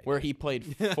 Yeah, okay. Where he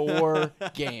played 4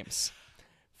 games.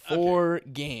 4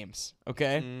 games,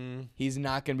 okay? He's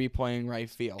not going to be playing right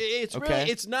field. It's okay?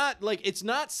 really, it's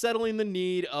not settling the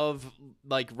need of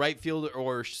like right field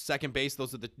or second base.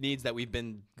 Those are the needs that we've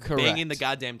been banging the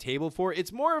goddamn table for.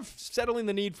 It's more of settling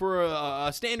the need for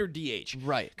a standard DH.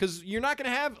 Right. Because you're not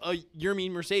going to have a Yermin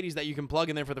Mercedes that you can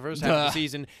plug in there for the first half of the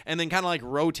season and then kind of like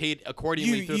rotate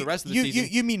accordingly through the rest of the season.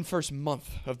 You mean first month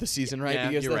of the season, right? Yeah,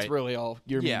 because you're that's right. really all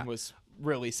Yermin was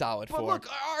really solid but for. Look,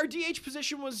 our DH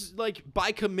position was like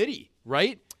by committee,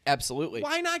 right? Absolutely.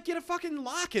 Why not get a fucking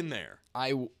lock in there?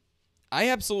 I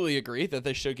absolutely agree that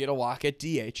they should get a lock at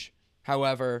DH.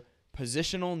 However,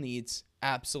 positional needs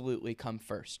absolutely come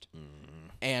first.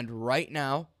 And right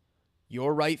now,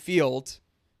 your right field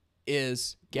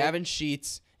is Gavin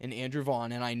Sheets and Andrew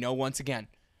Vaughn. And I know once again,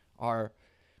 our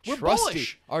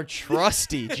trusty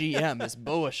GM is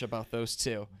bullish about those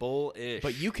two. Bullish.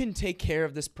 But you can take care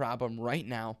of this problem right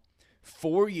now.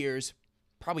 4 years,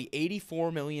 probably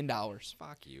 $84 million.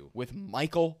 Fuck you. With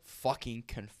Michael fucking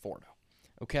Conforto.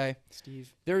 Okay?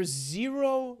 Steve. There's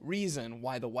zero reason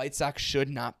why the White Sox should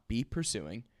not be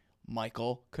pursuing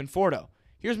Michael Conforto.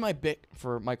 Here's my bit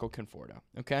for Michael Conforto,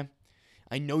 okay?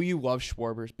 I know you love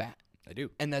Schwarber's bat. I do.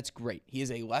 And that's great. He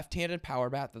is a left-handed power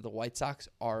bat that the White Sox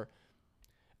are,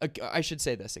 I should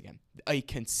say this again, a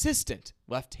consistent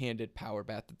left-handed power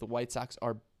bat that the White Sox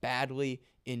are badly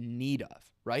in need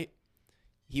of, right?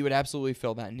 He would absolutely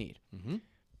fill that need.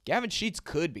 Gavin Sheets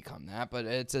could become that, but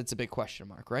it's a big question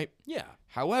mark, right? Yeah.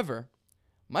 However,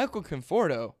 Michael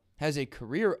Conforto has a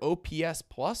career OPS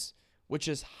plus, which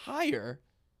is higher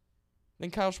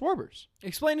than Kyle Schwarber's.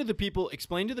 Explain to the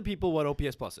people what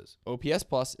OPS plus is. OPS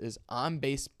plus is on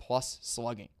base plus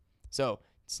slugging. So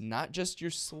it's not just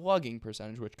your slugging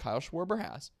percentage, which Kyle Schwarber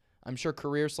has. I'm sure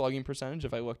career slugging percentage,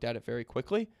 if I looked at it very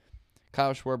quickly,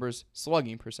 Kyle Schwarber's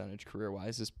slugging percentage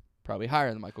career-wise is probably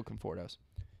higher than Michael Conforto's.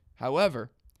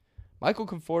 However, Michael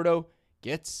Conforto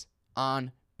gets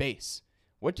on base.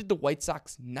 What did the White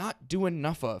Sox not do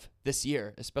enough of this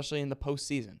year, especially in the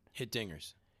postseason? Hit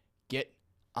dingers. Get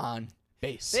on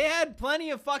base. They had plenty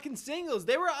of fucking singles.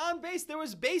 They were on base. There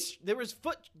was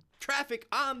foot traffic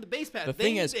on the base path. The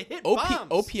thing is, hit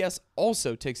bombs. OPS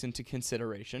also takes into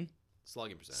consideration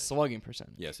slugging percentage. Slugging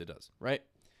percentage. Yes, it does. Right?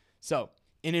 So,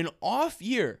 in an off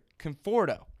year,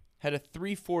 Conforto had a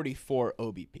 344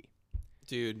 OBP.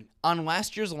 Dude. On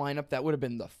last year's lineup, that would have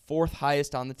been the 4th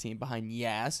highest on the team behind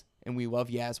Yaz, and we love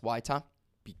Yaz. Why, Tom?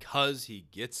 Because he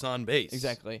gets on base.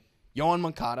 Exactly. Yohan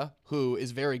Moncada, who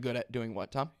is very good at doing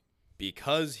what, Tom?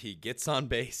 Because he gets on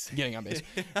base. Getting on base.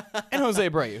 And Jose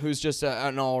Abreu, who's just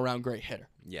an all-around great hitter.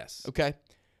 Yes. Okay?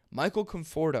 Michael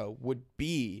Conforto would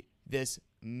be this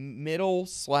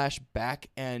middle/back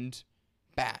end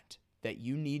bat that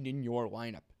you need in your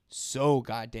lineup so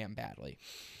goddamn badly.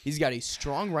 He's got a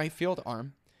strong right field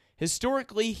arm.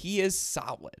 Historically, he is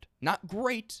solid. Not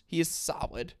great. He is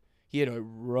solid. He had a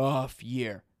rough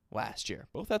year last year,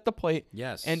 both at the plate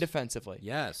Yes. and defensively.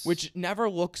 Yes. Which never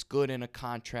looks good in a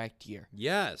contract year.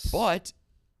 Yes. But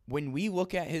when we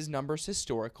look at his numbers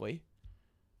historically,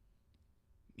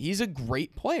 he's a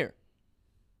great player.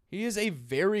 He is a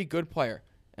very good player.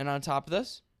 And on top of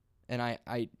this, and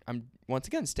I'm once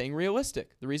again staying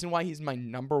realistic. The reason why he's my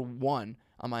number 1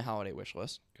 on my holiday wish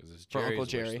list it's for Uncle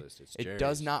Jerry's wish Jerry, list. It's it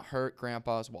does not hurt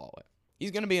Grandpa's wallet.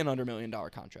 He's going to be an under $1 million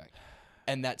contract.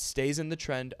 And that stays in the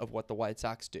trend of what the White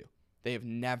Sox do. They have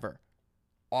never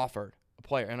offered a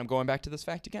player, and I'm going back to this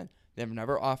fact again, they've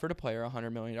never offered a player a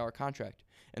 $100 million contract.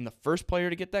 And the first player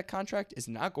to get that contract is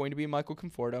not going to be Michael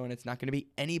Conforto, and it's not going to be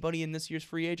anybody in this year's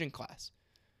free agent class.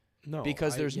 No.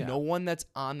 Because there's no one that's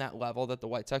on that level that the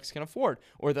White Sox can afford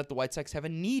or that the White Sox have a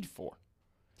need for.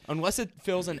 Unless it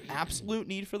fills an absolute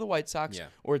need for the White Sox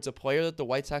or it's a player that the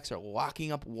White Sox are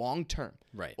locking up long-term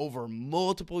over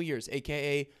multiple years,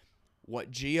 a.k.a. what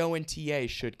Gio and TA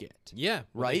should get. Yeah.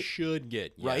 Right? They should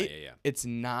get. Yeah, right? Yeah. It's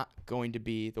not going to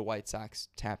be the White Sox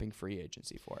tapping free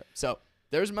agency for it. So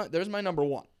there's my number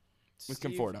 1 with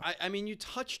Steve, Conforto. I mean, you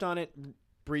touched on it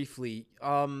briefly.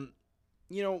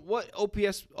 You know, what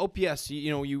OPS,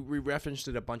 you referenced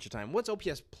it a bunch of times. What's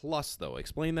OPS plus, though?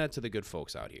 Explain that to the good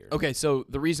folks out here. Okay, so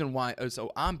the reason why,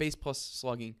 so on base plus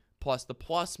slugging plus, the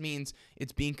plus means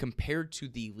it's being compared to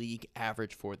the league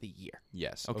average for the year.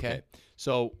 Yes. Okay.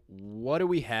 So what do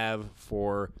we have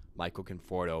for Michael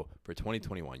Conforto for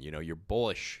 2021? You know, you're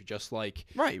bullish, just like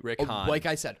Rick Hahn. Like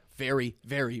I said, very,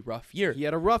 very rough year. He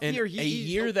had a rough And year. a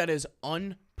year that is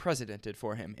unprecedented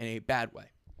for him in a bad way.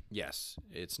 Yes,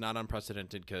 it's not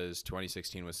unprecedented because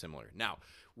 2016 was similar. Now,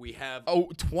 we have...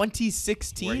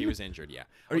 2016? Where he was injured, yeah.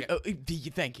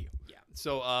 Thank you. Yeah.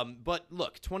 So, but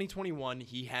look, 2021,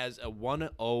 he has a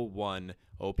 101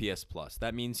 OPS plus.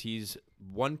 That means he's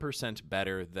 1%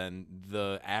 better than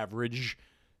the average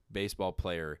baseball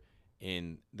player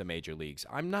in the major leagues.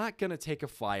 I'm not going to take a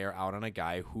flyer out on a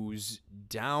guy whose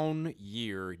down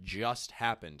year just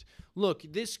happened. Look,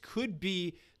 this could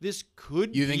be...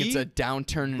 You think it's a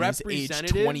downturn in his age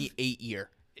representative? 28 year?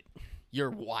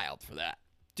 You're wild for that.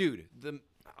 Dude,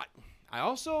 I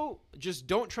also just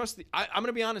don't trust I'm going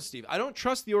to be honest, Steve. I don't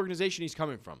trust the organization he's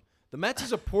coming from. The Mets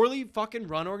is a poorly fucking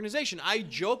run organization. I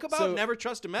joke about never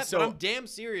trust a Met, but I'm damn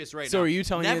serious right now. So are you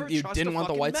telling me Never that you trust didn't a want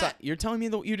the fucking White Sox? Met. You're telling me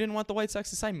that you didn't want the White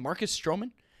Sox to sign Marcus Stroman?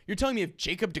 You're telling me if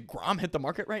Jacob DeGrom hit the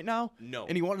market right now? No.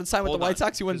 And he wanted to sign with Hold the White on,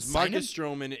 Sox, he wouldn't 'cause sign him? Marcus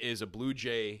Stroman is a Blue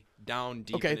Jay down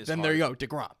deep in Okay, his then heart. there you go.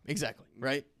 DeGrom. Exactly.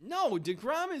 Right? No,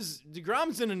 DeGrom's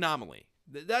an anomaly.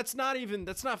 That's not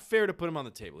fair to put him on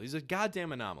the table. He's a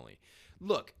goddamn anomaly.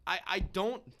 Look, I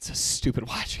don't. It's a stupid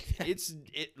logic.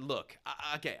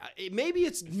 Maybe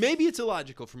it's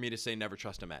illogical for me to say never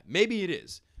trust a Met. Maybe it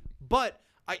is, but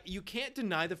you can't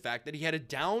deny the fact that he had a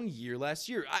down year last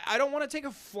year. I don't want to take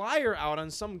a flyer out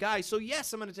on some guy. So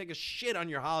yes, I'm going to take a shit on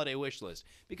your holiday wish list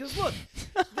because look,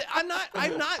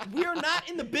 we are not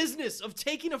in the business of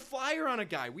taking a flyer on a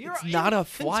guy. We are not in a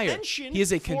flyer. contention He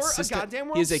is a for a goddamn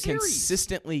World Series.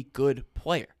 consistently good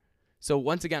player. So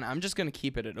once again, I'm just going to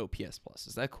keep it at OPS plus.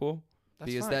 Is that cool?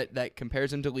 That's because fine. that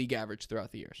compares him to league average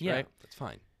throughout the years, Yeah, right? that's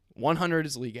fine. 100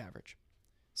 is league average.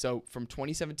 So from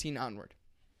 2017 onward,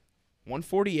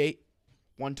 148,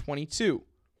 122,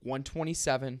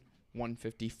 127,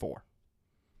 154.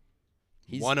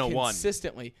 He's 101.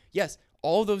 consistently, yes,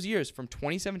 all of those years from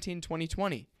 2017 to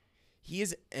 2020, he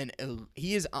is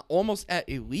almost at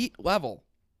elite level,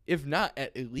 if not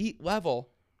at elite level,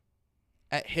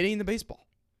 at hitting the baseball.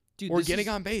 Dude, or getting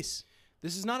on base.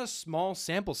 This is not a small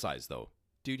sample size, though.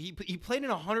 Dude, he played in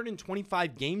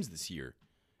 125 games this year,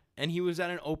 and he was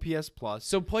at an OPS plus.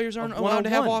 So players aren't of allowed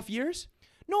to have 101. off years?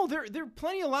 No, they're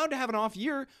plenty allowed to have an off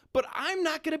year, but I'm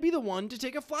not going to be the one to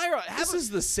take a flyer out. This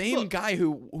is the same guy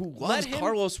who loves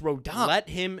Carlos Rodon. Let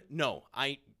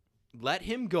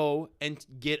him go and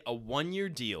get a 1-year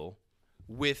deal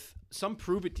with some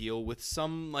prove-it deal with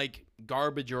some, like,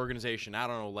 garbage organization. I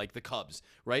don't know, like the Cubs,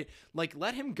 right? Like,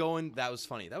 let him go, and that was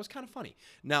funny. That was kind of funny.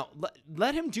 Now,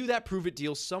 let him do that prove-it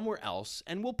deal somewhere else,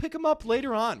 and we'll pick him up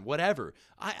later on, whatever.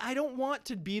 I don't want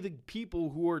to be the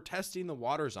people who are testing the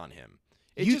waters on him.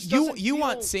 It you just doesn't you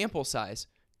want feel- sample size.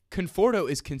 Conforto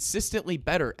is consistently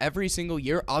better every single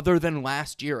year, other than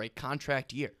last year, a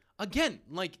contract year. Again,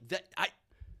 like that.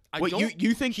 I What don't.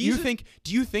 you think? he's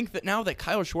Do you think that now that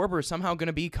Kyle Schwarber is somehow going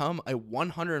to become a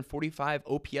 145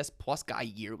 OPS plus guy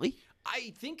yearly?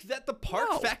 I think that the park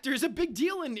No. factor is a big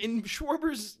deal in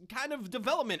Schwarber's kind of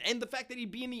development, and the fact that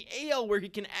he'd be in the AL where he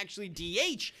can actually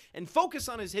DH and focus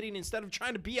on his hitting instead of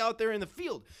trying to be out there in the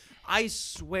field. I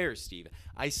swear, Steve.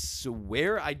 I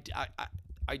swear, I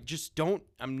just don't.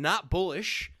 I'm not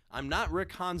bullish. I'm not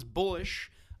Rick Hahn's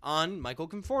bullish on Michael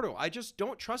Conforto. I just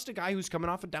don't trust a guy who's coming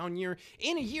off a down year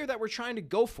in a year that we're trying to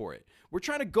go for it. We're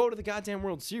trying to go to the goddamn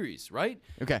World Series, right?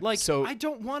 Okay, Like, so I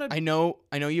don't want to. I know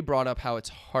you brought up how it's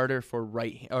harder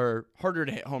harder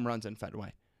to hit home runs in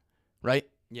Fenway, right?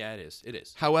 Yeah, it is. It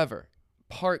is. However,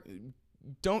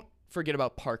 don't forget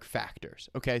about park factors.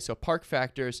 Okay, so park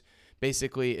factors,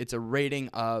 basically, it's a rating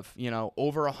of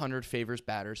over 100 favors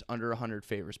batters, under 100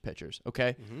 favors pitchers.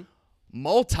 Okay,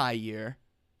 multi-year,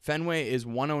 Fenway is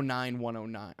 109,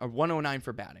 109, or 109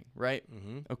 for batting, right?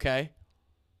 Okay,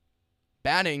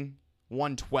 batting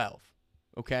 112.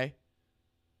 Okay,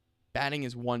 batting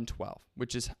is 112,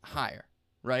 which is higher,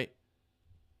 right?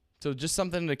 So just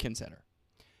something to consider.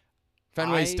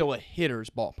 Fenway is still a hitter's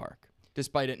ballpark,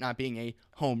 despite it not being a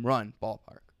home run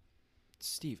ballpark.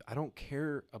 Steve, I don't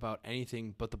care about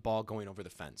anything but the ball going over the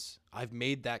fence. I've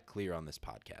made that clear on this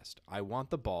podcast. I want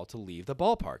the ball to leave the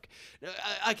ballpark.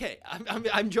 Okay,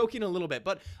 I'm joking a little bit,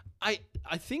 but I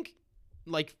think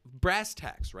like brass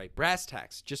tacks, right? Brass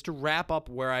tacks. Just to wrap up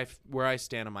where I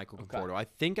stand on Michael Conforto. I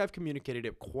think I've communicated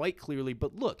it quite clearly.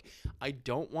 But look, I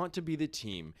don't want to be the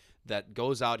team that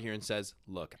goes out here and says,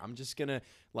 look, I'm just going to,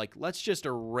 let's just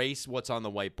erase what's on the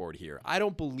whiteboard here. I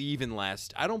don't believe in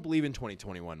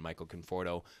 2021, Michael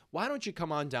Conforto. Why don't you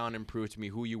come on down and prove to me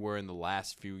who you were in the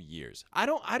last few years? I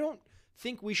don't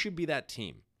think we should be that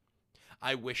team.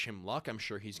 I wish him luck. I'm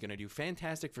sure he's going to do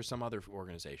fantastic for some other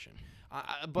organization.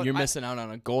 But You're missing out on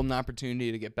a golden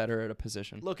opportunity to get better at a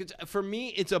position. Look, for me,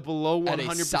 it's a below 100%.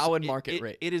 At a solid market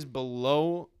rate. It is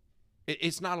below.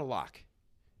 It's not a lock.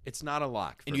 It's not a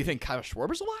lock. And you think Kyle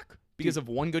Schwarber's a lock because of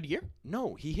one good year?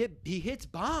 No, he hits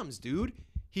bombs, dude.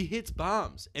 He hits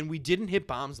bombs, and we didn't hit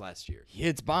bombs last year. He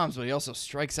hits bombs, but he also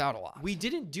strikes out a lot. We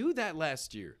didn't do that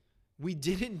last year. We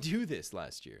didn't do this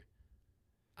last year.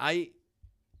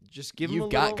 Just give him a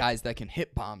You've little. got guys that can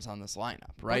hit bombs on this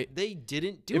lineup, right? But they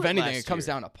didn't do it. If anything, last it comes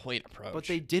year. down to plate approach. But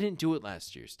they didn't do it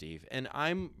last year, Steve. And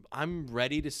I'm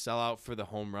ready to sell out for the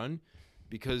home run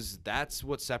because that's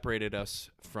what separated us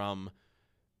from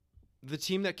the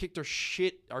team that kicked our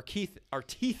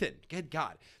teeth in. Good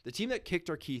God. The team that kicked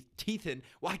our teeth in.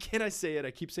 Why can't I say it?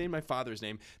 I keep saying my father's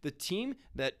name. The team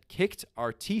that kicked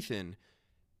our teeth in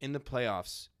the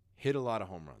playoffs hit a lot of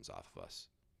home runs off of us.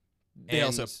 They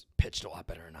also pitched a lot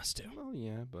better than us, too. Well,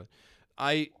 yeah, but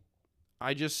I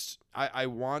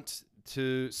want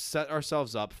to set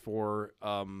ourselves up for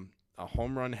a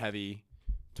home run heavy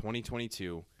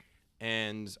 2022,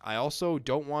 and I also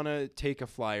don't want to take a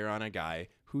flyer on a guy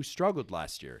who struggled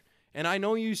last year. And I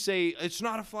know you say it's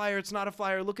not a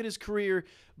flyer, look at his career,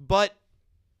 but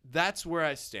that's where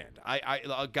I stand.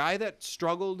 A guy that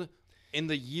struggled in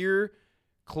the year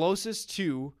closest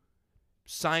to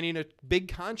signing a big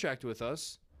contract with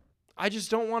us, I just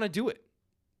don't want to do it.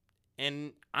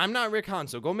 And I'm not Rick Hahn,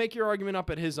 so go make your argument up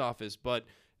at his office, but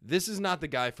this is not the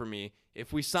guy for me.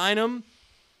 If we sign him,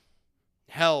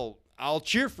 hell, I'll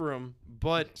cheer for him,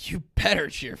 but You better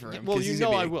cheer for him. well, 'cause you he's know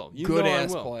gonna be I a will. You good know I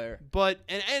ass will. player. But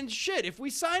and shit, if we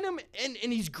sign him and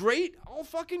he's great, I'll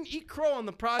fucking eat crow on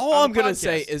the project. All I'm gonna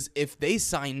say is if they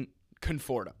sign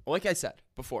Conforto, like I said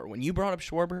before, when you brought up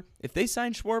Schwarber, if they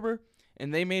signed Schwarber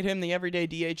and they made him the everyday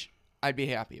DH, I'd be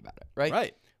happy about it, right?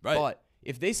 Right. But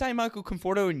if they sign Michael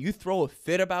Conforto and you throw a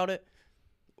fit about it,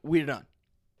 we're done.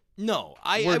 No,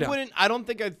 I We're done. wouldn't. I don't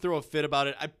think I'd throw a fit about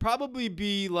it. I'd probably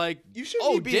be like, You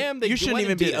shouldn't damn, they you shouldn't went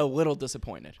even and be did a it." little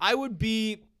disappointed. I would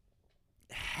be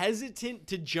hesitant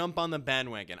to jump on the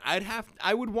bandwagon.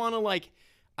 I would want to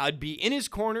I'd be in his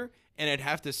corner and I'd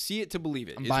have to see it to believe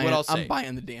it. What I'll say. I'm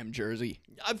buying the damn jersey.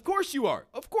 Of course you are.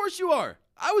 Of course you are.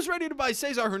 I was ready to buy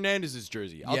Cesar Hernandez's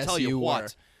jersey. I'll Yes, tell you you what. were.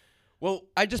 Well,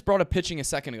 I just brought up pitching a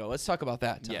second ago. Let's talk about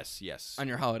that. Tom, Yes. on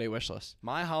your holiday wish list.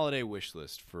 My holiday wish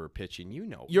list for pitching, you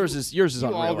know. Yours is You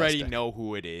unrealistic. already know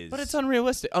who it is. But it's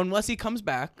unrealistic unless he comes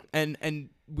back and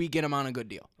we get him on a good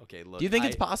deal. Okay, look. Do you think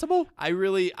it's possible?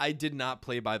 I did not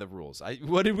play by the rules.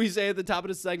 What did we say at the top of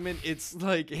the segment? It's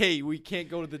like, hey, we can't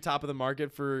go to the top of the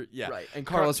market for Right. And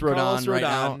Carlos Rodon right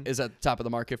now is at the top of the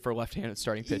market for left-handed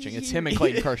starting pitching. It's him and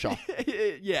Clayton Kershaw.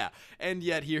 Yeah, and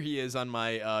yet here he is on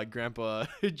my Grandpa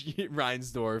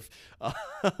Reinsdorf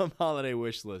holiday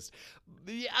wish list.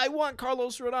 I want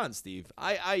Carlos Rodon, Steve.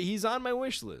 He's on my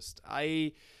wish list.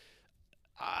 I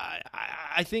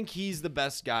think he's the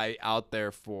best guy out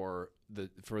there for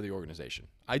the organization.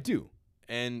 I do.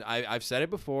 And I've said it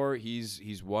before.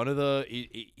 He's one of the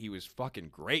he was fucking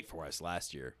great for us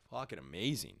last year. Fucking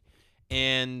amazing.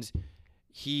 And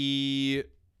he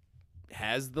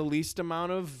has the least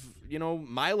amount of,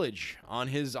 mileage on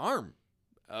his arm.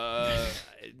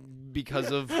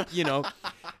 Because of,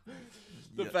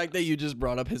 The fact that you just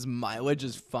brought up his mileage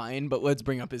is fine, but let's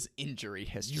bring up his injury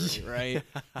history, right?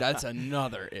 That's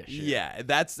another issue. Yeah,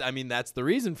 that's the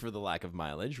reason for the lack of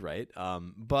mileage, right?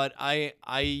 But I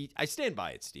stand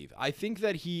by it, Steve. I think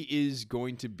that he is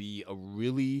going to be a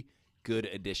really good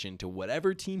addition to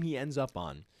whatever team he ends up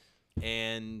on.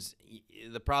 And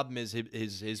the problem is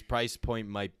his price point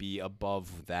might be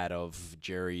above that of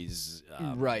Jerry's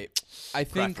right. I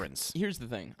think preference. Here's the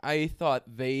thing. I thought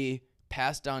they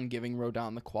passed on giving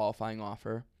Rodon the qualifying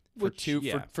offer for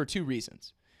two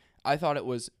reasons. I thought it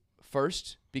was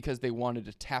first because they wanted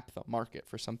to tap the market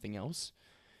for something else,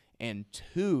 and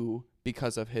two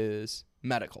because of his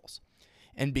medicals.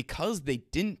 And because they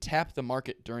didn't tap the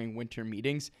market during winter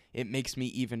meetings, it makes me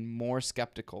even more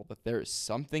skeptical that there is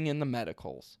something in the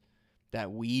medicals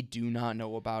that we do not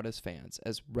know about as fans,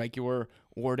 as regular,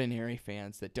 ordinary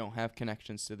fans that don't have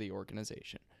connections to the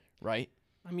organization, right?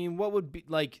 I mean, what would be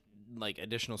like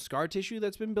additional scar tissue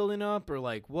that's been building up, or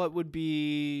like what would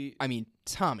be? I mean,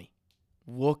 Tommy,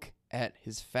 look at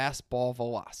his fastball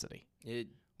velocity.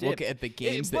 Look at the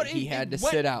games that he had to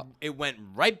sit out. It went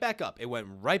right back up. It went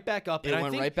right back up. It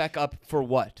went right back up for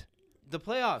what? The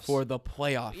playoffs. For the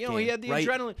playoff game. He had the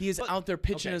adrenaline. He is out there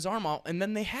pitching his arm out, and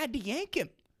then they had to yank him.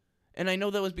 And I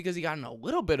know that was because he got in a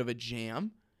little bit of a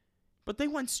jam, but they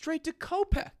went straight to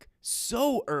Kopech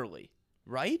so early.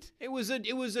 Right? It was a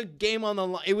game on the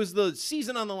line. It was the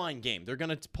season on the line game. They're going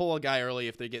to pull a guy early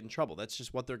if they get in trouble. That's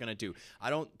just what they're going to do.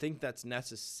 I don't think that's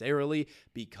necessarily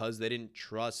because they didn't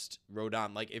trust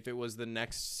Rodon. Like if it was the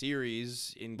next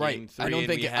series in game 3, I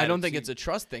don't think it's a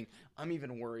trust thing. I'm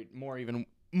even worried,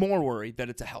 more worried that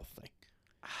it's a health thing.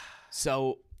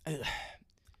 So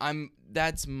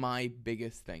that's my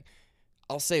biggest thing.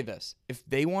 I'll say this. If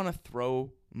they want to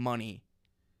throw money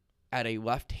at a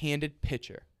left-handed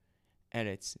pitcher, and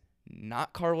it's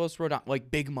not Carlos Rodon, like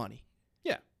big money.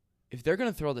 Yeah. If they're going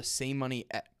to throw the same money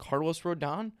at Carlos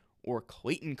Rodon or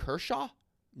Clayton Kershaw?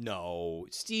 No.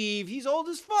 Steve, he's old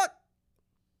as fuck.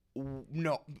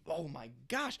 No. Oh, my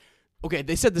gosh. Okay,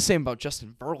 they said the same about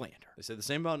Justin Verlander. They said the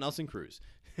same about Nelson Cruz.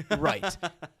 Right.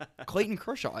 Clayton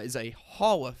Kershaw is a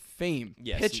Hall of Fame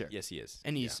pitcher. Yes, he is.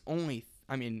 And he's only,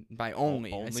 I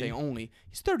say only,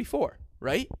 he's 34,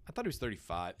 right? I thought he was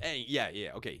 35. Hey, yeah,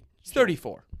 okay. He's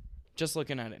 34. Just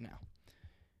looking at it now.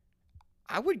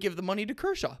 I would give the money to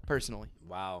Kershaw, personally.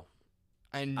 Wow.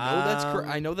 I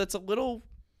know that's a little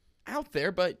out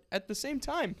there, but at the same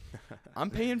time, I'm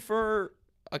paying for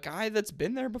a guy that's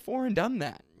been there before and done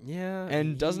that. Yeah.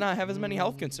 And does not have as many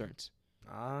health concerns.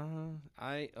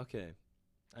 Okay.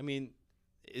 I mean,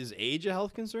 is age a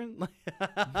health concern?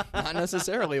 Not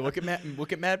necessarily. Look at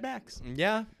Mad Max.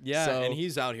 Yeah. So, and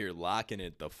he's out here locking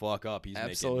it the fuck up. He's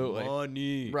making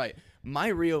money. Right. My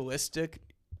realistic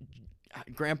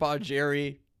Grandpa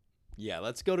Jerry. Yeah,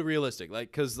 let's go to realistic.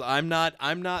 Because I'm not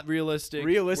realistic.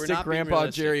 Realistic Grandpa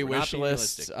Jerry wish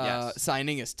list Yes.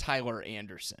 signing is Tyler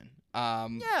Anderson.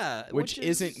 Yeah, which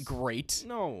isn't great.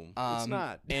 No, it's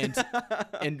not.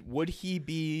 and would he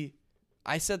be?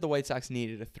 I said the White Sox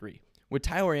needed a 3. Would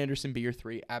Tyler Anderson be your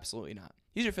 3? Absolutely not.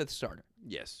 He's your 5th starter.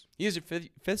 Yes. He is your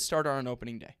fifth starter on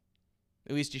opening day.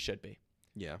 At least he should be.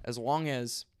 Yeah. As long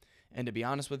as, and to be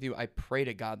honest with you, I pray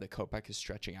to God that Kopech is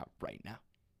stretching out right now.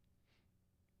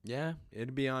 Yeah,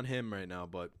 it'd be on him right now,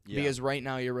 but yeah. Because right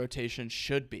now your rotation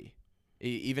should be,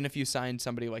 even if you signed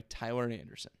somebody like Tyler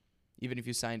Anderson, even if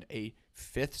you signed a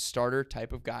 5th starter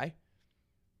type of guy,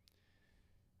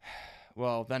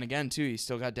 well, then again, too, you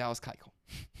still got Dallas Keuchel.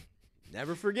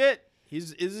 Never forget,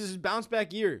 this is his bounce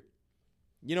back year.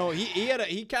 You know,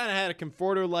 he kind of had a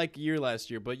Conforto-like year last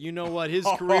year, but you know what? His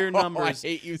career numbers. I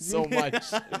hate you so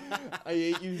much. I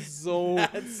hate you so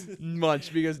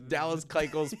much because Dallas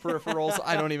Keuchel's peripherals,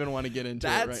 I don't even want to get into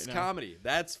it right now. That's comedy.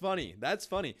 That's funny.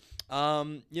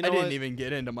 I didn't even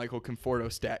get into Michael Conforto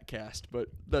StatCast, but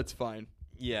that's fine.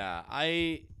 Yeah,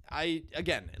 I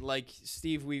again, like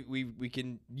Steve, we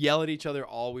can yell at each other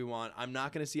all we want. I'm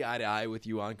not going to see eye to eye with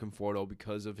you on Conforto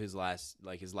because of his last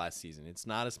season. It's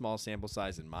not a small sample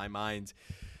size in my mind,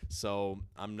 so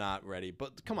I'm not ready.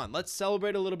 But come on, let's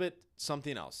celebrate a little bit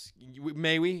something else.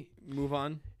 May we move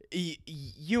on?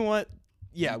 You know what?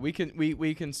 Yeah, we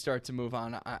can start to move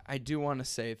on. I do want to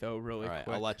say though, really All right,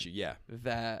 quick, I'll let you. Yeah.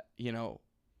 that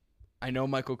I know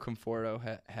Michael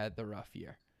Conforto had the rough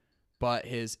year, but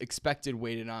his expected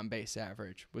weighted on base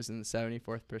average was in the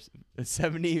 74th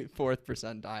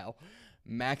percentile.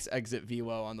 Max exit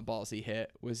velo on the balls he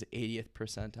hit was 80th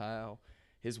percentile.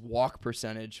 His walk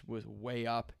percentage was way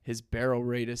up. His barrel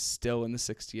rate is still in the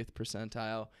 60th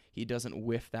percentile. He doesn't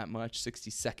whiff that much,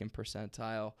 62nd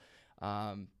percentile.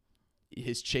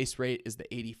 His chase rate is the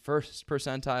 81st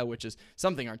percentile, which is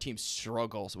something our team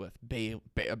struggles with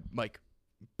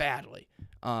badly.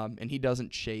 And he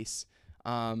doesn't chase.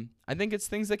 I think it's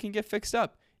things that can get fixed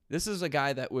up. This is a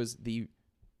guy that was the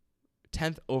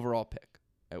 10th overall pick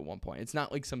at one point. It's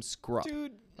not like some scrub.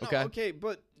 Dude, no, Okay? okay,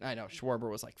 but I know Schwarber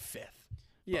was like 5th.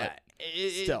 yeah,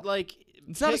 still.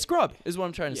 It's not a pick- scrub is what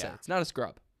I'm trying to say. Yeah. It's not a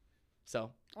scrub.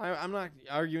 So I'm not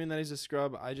arguing that he's a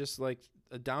scrub. I just like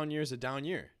a down year is a down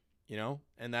year,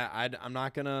 and that I'm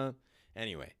not gonna.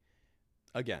 Anyway,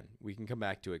 again, we can come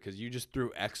back to it because you just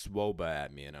threw ex-Woba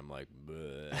at me, and I'm like,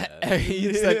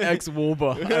 you said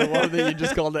ex-Woba. I love that you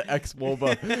just called it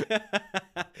ex-Woba.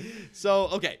 So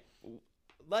okay,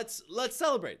 let's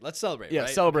celebrate. Let's celebrate. Yeah, right?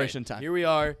 celebration Okay, time. Here we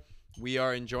are. We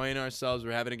are enjoying ourselves.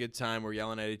 We're having a good time. We're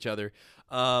yelling at each other.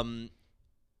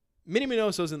 Minnie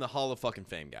Minoso's in the Hall of fucking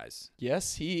Fame, guys.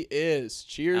 Yes, he is.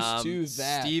 Cheers to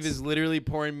that. Steve is literally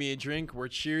pouring me a drink. We're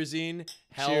cheersing.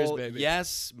 Hell, Cheers, baby.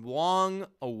 yes, long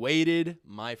awaited,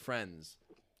 my friends.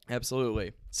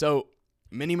 Absolutely. So,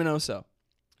 Minnie Minoso,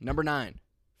 number 9,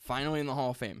 finally in the Hall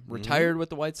of Fame. Retired with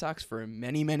the White Sox for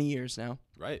many, many years now.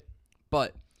 Right.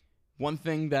 But one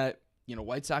thing that,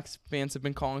 White Sox fans have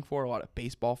been calling for, a lot of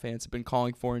baseball fans have been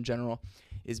calling for in general,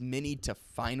 is Minnie to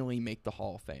finally make the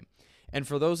Hall of Fame. And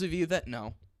for those of you that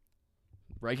know,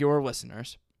 regular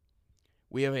listeners,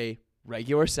 we have a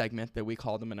regular segment that we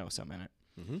call the Minoso Minute.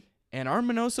 Mm-hmm. And our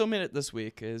Minoso Minute this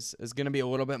week is going to be a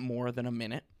little bit more than a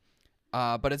minute,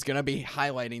 but it's going to be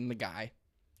highlighting the guy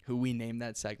who we named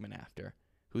that segment after,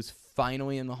 who's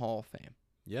finally in the Hall of Fame.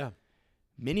 Yeah.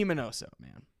 Minnie Minoso,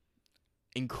 man.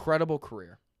 Incredible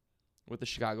career with the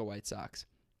Chicago White Sox.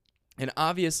 And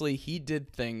obviously, he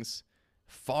did things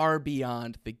far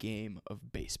beyond the game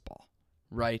of baseball,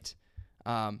 right?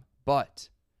 But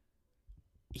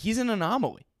he's an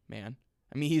anomaly, man.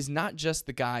 I mean, he's not just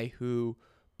the guy who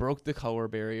broke the color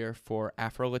barrier for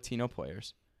Afro-Latino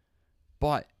players,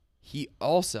 but he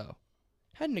also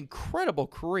had an incredible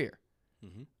career,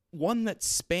 one that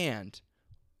spanned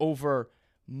over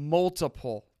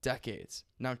multiple decades.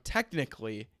 Now,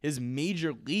 technically, his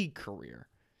major league career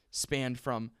spanned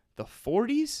from the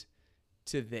 40s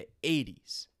to the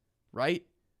 80s, right?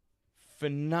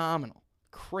 Phenomenal.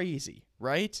 Crazy,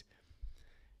 right?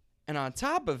 And on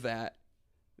top of that,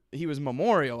 he was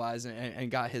memorialized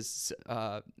and got his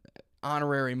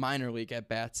honorary minor league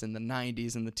at-bats in the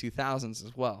 90s and the 2000s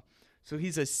as well. So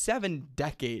he's a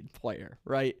 7-decade player,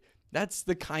 right? That's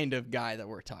the kind of guy that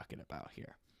we're talking about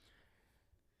here.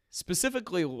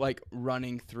 Specifically,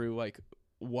 running through,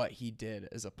 what he did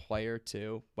as a player,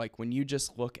 too. When you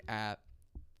just look at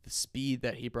the speed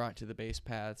that he brought to the base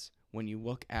paths, when you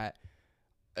look at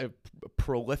a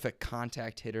prolific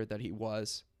contact hitter that he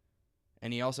was,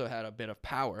 and he also had a bit of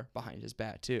power behind his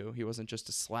bat, too. He wasn't just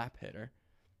a slap hitter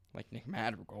like Nick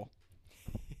Madrigal.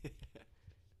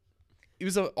 He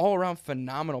was an all-around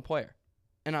phenomenal player.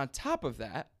 And on top of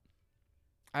that,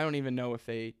 I don't even know if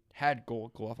they had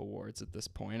Gold Glove awards at this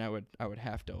point. I would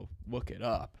have to look it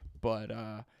up. But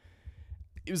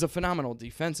he was a phenomenal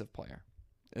defensive player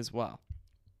as well,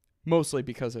 mostly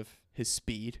because of his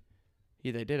speed.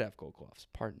 They did have Gold Gloves,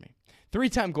 pardon me.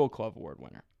 3-time Gold Glove Award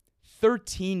winner.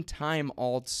 13-time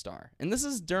All-Star. And this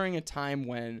is during a time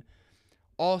when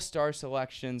All-Star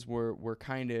selections were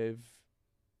kind of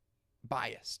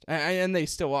biased. And they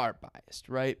still are biased,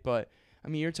 right? But, I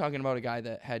mean, you're talking about a guy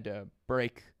that had to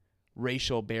break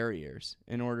racial barriers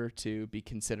in order to be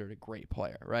considered a great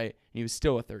player, right? And he was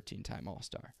still a 13-time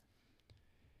All-Star.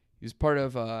 He was part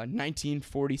of a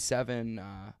 1947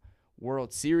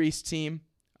 World Series team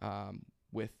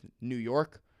with New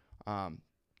York.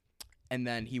 And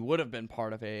then he would have been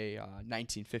part of a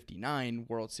 1959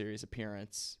 World Series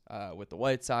appearance with the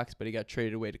White Sox, but he got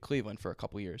traded away to Cleveland for a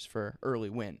couple years for early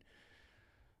win.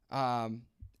 And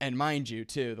mind you,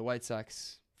 too, the White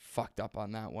Sox fucked up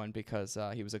on that one because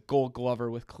he was a Gold Glover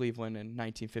with Cleveland in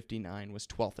 1959, was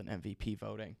 12th in MVP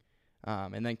voting,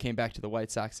 and then came back to the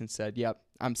White Sox and said, "Yep,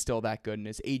 I'm still that good." In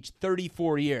his age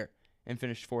 34 year, and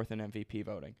finished 4th in MVP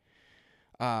voting,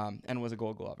 and was a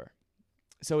Gold Glover.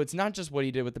 So it's not just what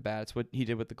he did with the bat, it's what he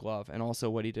did with the glove, and also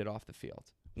what he did off the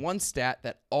field. One stat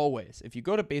that always, if you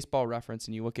go to Baseball Reference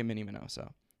and you look at Minnie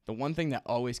Minoso, the one thing that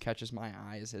always catches my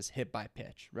eye is his hit by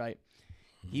pitch, right?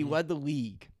 He led the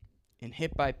league in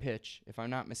hit by pitch, if I'm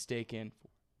not mistaken,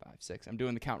 4, 5, 6. I'm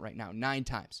doing the count right now. 9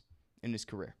 times in his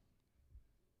career.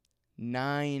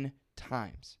 9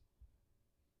 times.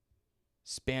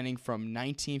 Spanning from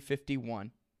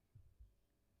 1951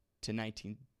 to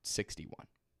 1961.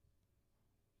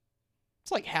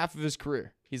 It's like half of his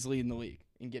career he's leading the league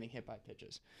in getting hit by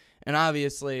pitches. And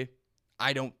obviously,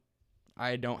 I don't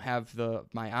have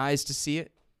my eyes to see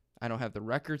it. I don't have the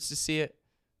records to see it.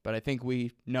 But I think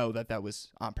we know that was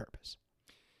on purpose.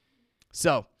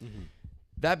 So,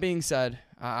 that being said,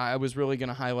 I was really going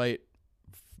to highlight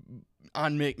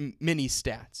on mini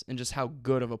stats and just how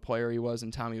good of a player he was,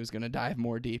 and Tommy was going to dive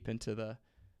more deep into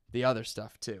the other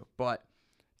stuff too. But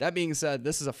that being said,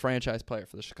 this is a franchise player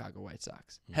for the Chicago White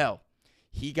Sox. Hell,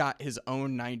 he got his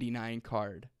own 99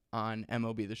 card on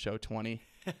MLB The Show 20,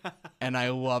 and I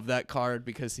love that card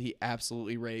because he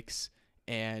absolutely rakes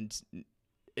and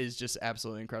is just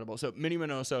absolutely incredible. So Minnie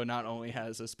Minoso not only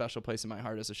has a special place in my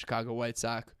heart as a Chicago White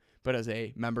Sox, but as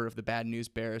a member of the Bad News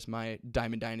Bears, my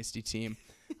Diamond Dynasty team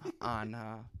on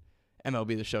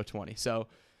MLB The Show 20. So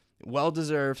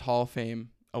well-deserved Hall of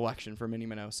Fame election for Minnie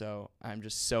Minoso. I'm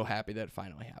just so happy that it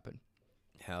finally happened.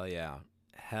 Hell yeah.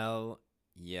 Hell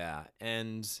yeah.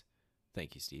 And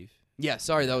thank you, Steve. Yeah,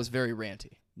 sorry, that was very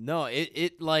ranty. No, it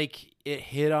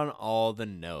hit on all the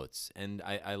notes, and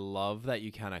I love that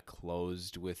you kind of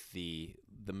closed with the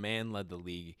man led the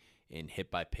league in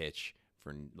hit by pitch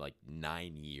for like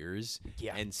 9 years,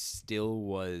 and still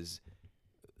was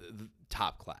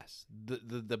top class,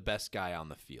 the best guy on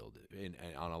the field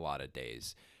on a lot of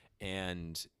days.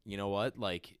 And you know what?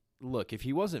 Like, look, if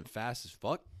he wasn't fast as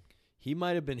fuck, he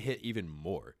might have been hit even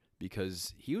more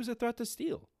because he was a threat to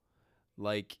steal.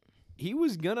 Like, he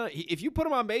was gonna, if you put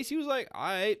him on base, he was like, all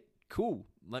right, cool,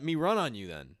 let me run on you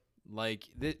then. Like,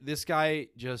 this guy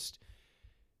just,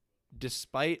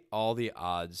 despite all the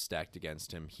odds stacked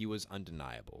against him, he was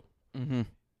undeniable. Mm-hmm.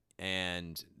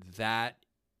 And that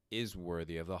is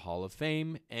worthy of the Hall of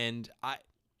Fame. And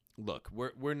look,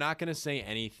 we're not going to say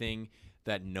anything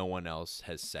that no one else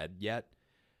has said yet,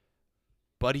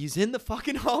 but he's in the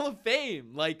fucking Hall of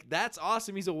Fame. Like, that's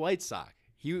awesome. He's a White Sox.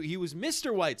 He was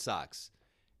Mr. White Sox.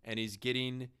 And he's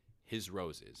getting his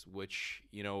roses, which,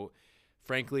 you know,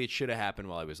 frankly, it should have happened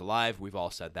while I was alive. We've all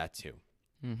said that too.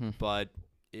 Mm-hmm. But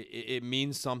it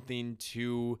means something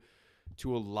to a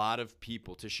lot of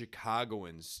people, to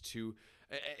Chicagoans, to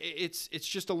it's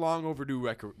just a long overdue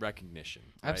recognition.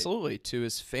 Right? Absolutely. To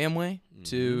his family,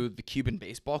 to the Cuban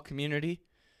baseball community,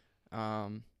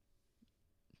 to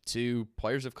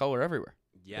players of color everywhere.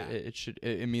 Yeah.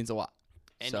 It means a lot.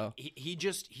 And so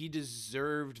he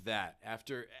deserved that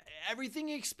after everything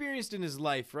he experienced in his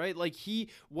life, right? Like, he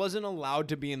wasn't allowed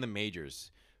to be in the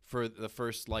majors for the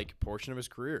first, like, portion of his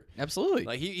career. Absolutely.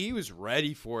 Like, he was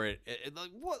ready for it. Like,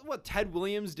 what Ted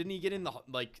Williams, didn't he get in the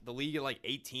league at like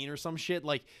 18 or some shit?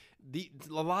 Like, a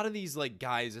lot of these, like,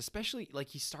 guys, especially, like,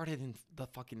 he started in the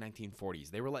fucking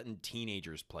 1940s. They were letting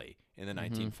teenagers play in the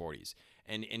 1940s.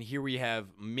 And here we have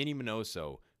Minnie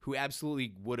Minoso, who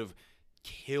absolutely would have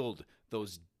killed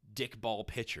those dickball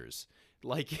pitchers.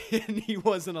 Like, and he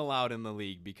wasn't allowed in the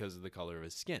league because of the color of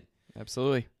his skin.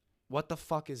 Absolutely. What the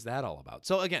fuck is that all about?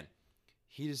 So again,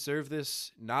 he deserved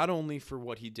this not only for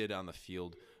what he did on the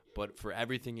field, but for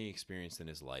everything he experienced in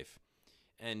his life.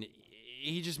 And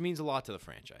he just means a lot to the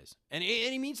franchise. And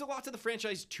he means a lot to the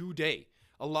franchise today.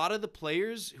 A lot of the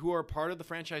players who are part of the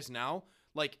franchise now,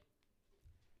 like,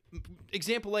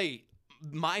 example A,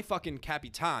 my fucking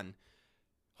Capitan,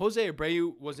 Jose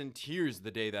Abreu, was in tears the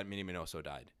day that Minnie Minoso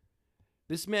died.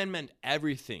 This man meant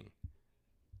everything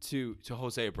to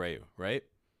Jose Abreu, right?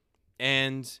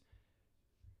 And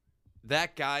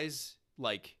that guy's,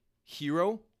 like,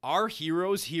 hero, our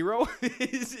hero's hero,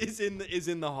 is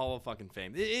in the Hall of fucking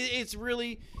Fame. It's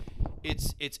really,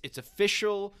 it's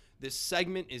official. This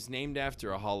segment is named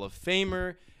after a Hall of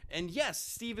Famer. And yes,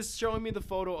 Steve is showing me the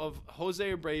photo of Jose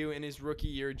Abreu in his rookie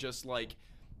year, just like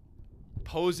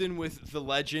posing with the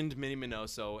legend Minnie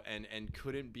Minoso, and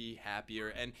couldn't be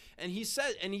happier. And he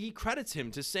said, and he credits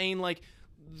him to saying, like,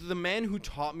 the man who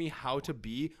taught me how to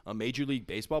be a Major League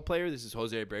Baseball player, this is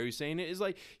Jose Abreu saying it, is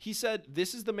like, he said,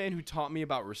 this is the man who taught me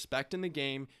about respect in the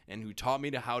game and who taught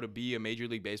me how to be a Major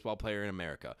League Baseball player in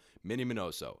America, Minnie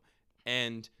Minoso.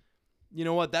 And you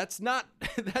know what? That's not,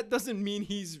 that doesn't mean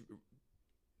he's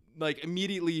like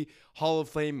immediately Hall of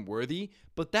Fame worthy,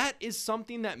 but that is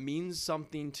something that means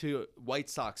something to White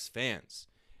Sox fans.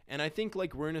 And I think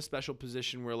like we're in a special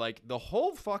position where like the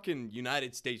whole fucking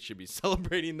United States should be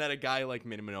celebrating that a guy like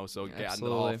Minnie Minoso got into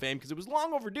the Hall of Fame, because it was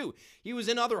long overdue. He was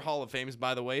in other Hall of Fames,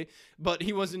 by the way, but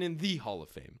he wasn't in the Hall of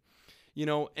Fame, you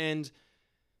know, and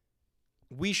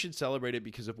we should celebrate it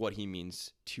because of what he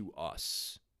means to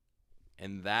us.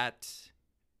 And that,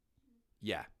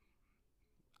 yeah,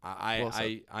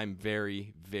 I'm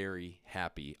very, very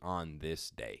happy on this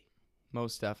day.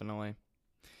 Most definitely.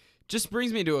 Just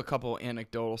brings me to a couple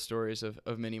anecdotal stories of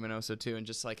Minnie Minoso, too, and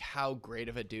just like how great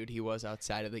of a dude he was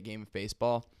outside of the game of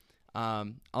baseball.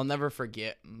 I'll never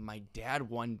forget, my dad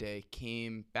one day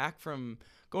came back from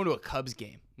going to a Cubs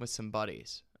game with some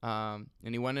buddies, and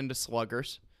he went into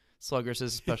Sluggers. Sluggers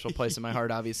is a special place in my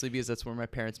heart, obviously, because that's where my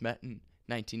parents met in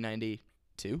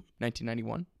 1992,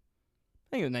 1991.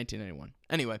 I think it was 1991.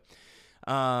 Anyway,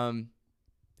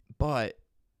 but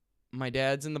my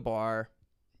dad's in the bar,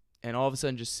 and all of a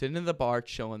sudden, just sitting in the bar,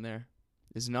 chilling there,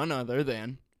 is none other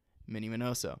than Minnie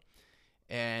Minoso.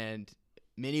 And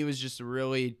Minnie was just a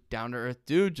really down-to-earth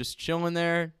dude, just chilling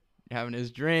there, having his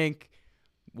drink,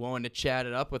 willing to chat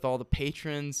it up with all the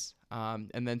patrons, and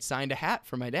then signed a hat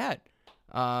for my dad.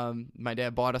 My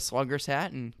dad bought a Sluggers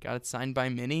hat and got it signed by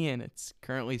Minnie, and it's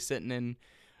currently sitting in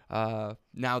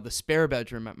now the spare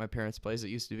bedroom at my parents' place. It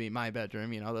used to be my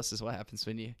bedroom. You know, this is what happens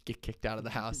when you get kicked out of the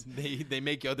house. They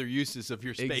make other uses of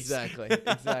your space.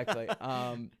 Exactly.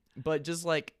 But just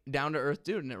like down to earth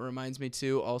dude, and it reminds me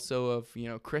too also of, you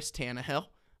know, Chris Tannehill,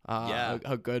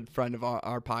 a good friend of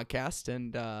our podcast,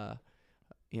 and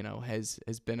you know, has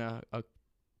been a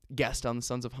guest on the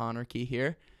Sons of Honarchy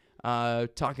here,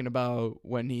 talking about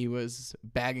when he was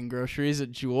bagging groceries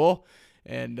at Jewel.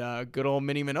 And good old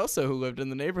Minnie Minoso, who lived in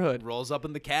the neighborhood. Rolls up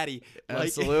in the caddy.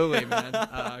 Absolutely,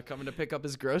 man. Coming to pick up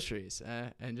his groceries.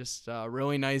 And just a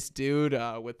really nice dude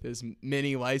with his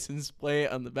Minnie license plate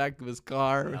on the back of his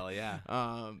car. Hell yeah.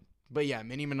 But yeah,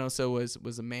 Minnie Minoso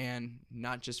was a man,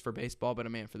 not just for baseball, but a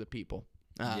man for the people.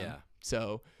 Yeah.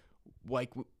 So, like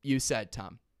you said,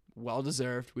 Tom,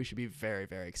 well-deserved. We should be very,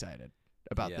 very excited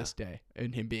about this day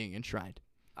and him being enshrined.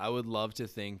 I would love to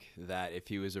think that if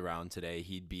he was around today,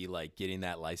 he'd be like getting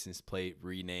that license plate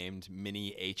renamed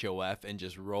Mini HOF and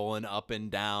just rolling up and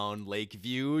down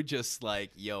Lakeview, just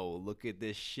like, yo, look at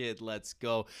this shit, let's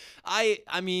go. I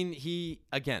mean, he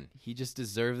just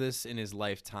deserved this in his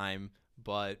lifetime,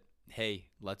 but hey,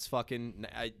 let's fucking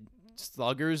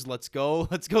Sluggers, let's go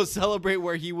celebrate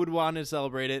where he would want to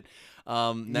celebrate it.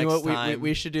 Next time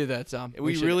we should do that, Tom.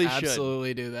 We really should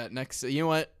absolutely do that next. You know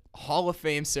what? Hall of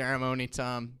Fame ceremony,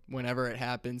 Tom, whenever it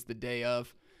happens, the day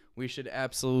of, we should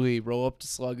absolutely roll up to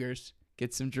Sluggers,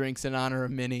 get some drinks in honor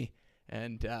of Minnie,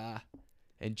 and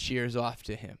cheers off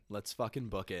to him. Let's fucking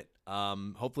book it.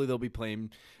 Hopefully they'll be playing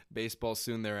baseball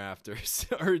soon thereafter,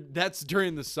 or that's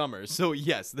during the summer. So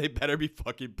yes, they better be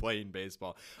fucking playing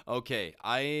baseball. Okay,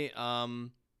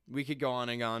 we could go on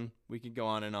and on. We could go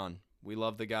on and on. We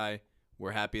love the guy.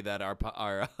 We're happy that our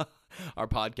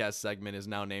podcast segment is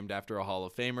now named after a Hall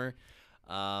of Famer.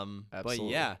 But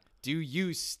yeah, do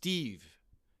you,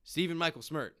 Stephen Michael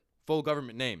Smirt, full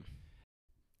government name,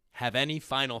 have any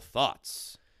final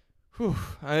thoughts?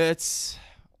 I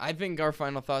think our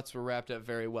final thoughts were wrapped up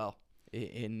very well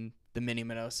in the Minnie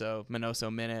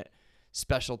Minoso Minute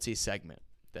specialty segment.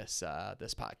 This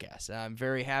podcast. I'm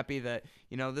very happy that,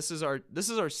 you know, this is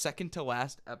our second to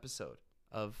last episode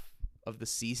of the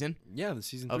season. Yeah, the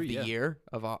season 3 of the year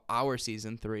of our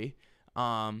season 3.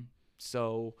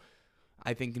 So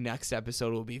I think next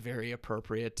episode will be very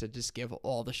appropriate to just give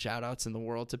all the shout outs in the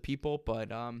world to people.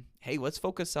 But hey, let's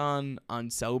focus on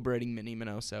celebrating Minnie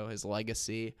Minoso, his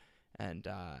legacy, and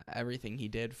everything he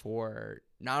did for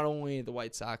not only the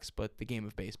White Sox but the game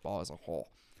of baseball as a whole.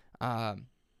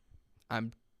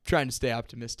 I'm trying to stay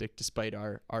optimistic despite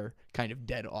our kind of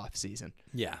dead off season.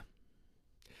 Yeah.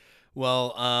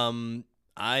 Well,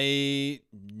 I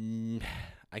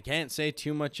can't say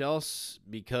too much else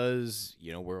because,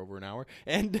 you know, we're over an hour,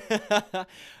 and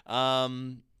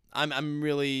I'm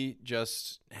really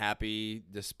just happy,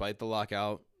 despite the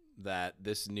lockout, that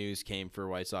this news came for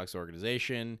White Sox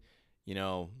organization. You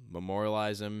know,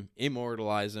 memorialize him,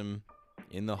 immortalize him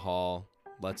in the hall.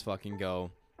 Let's fucking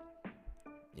go.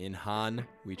 In Han,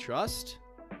 we trust.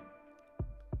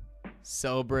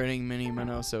 Celebrating Minnie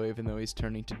Minoso even though he's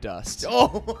turning to dust.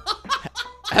 Oh!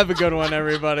 Have a good one,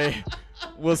 everybody.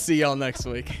 We'll see y'all next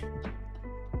week.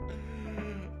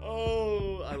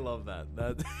 Oh, I love that.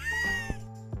 That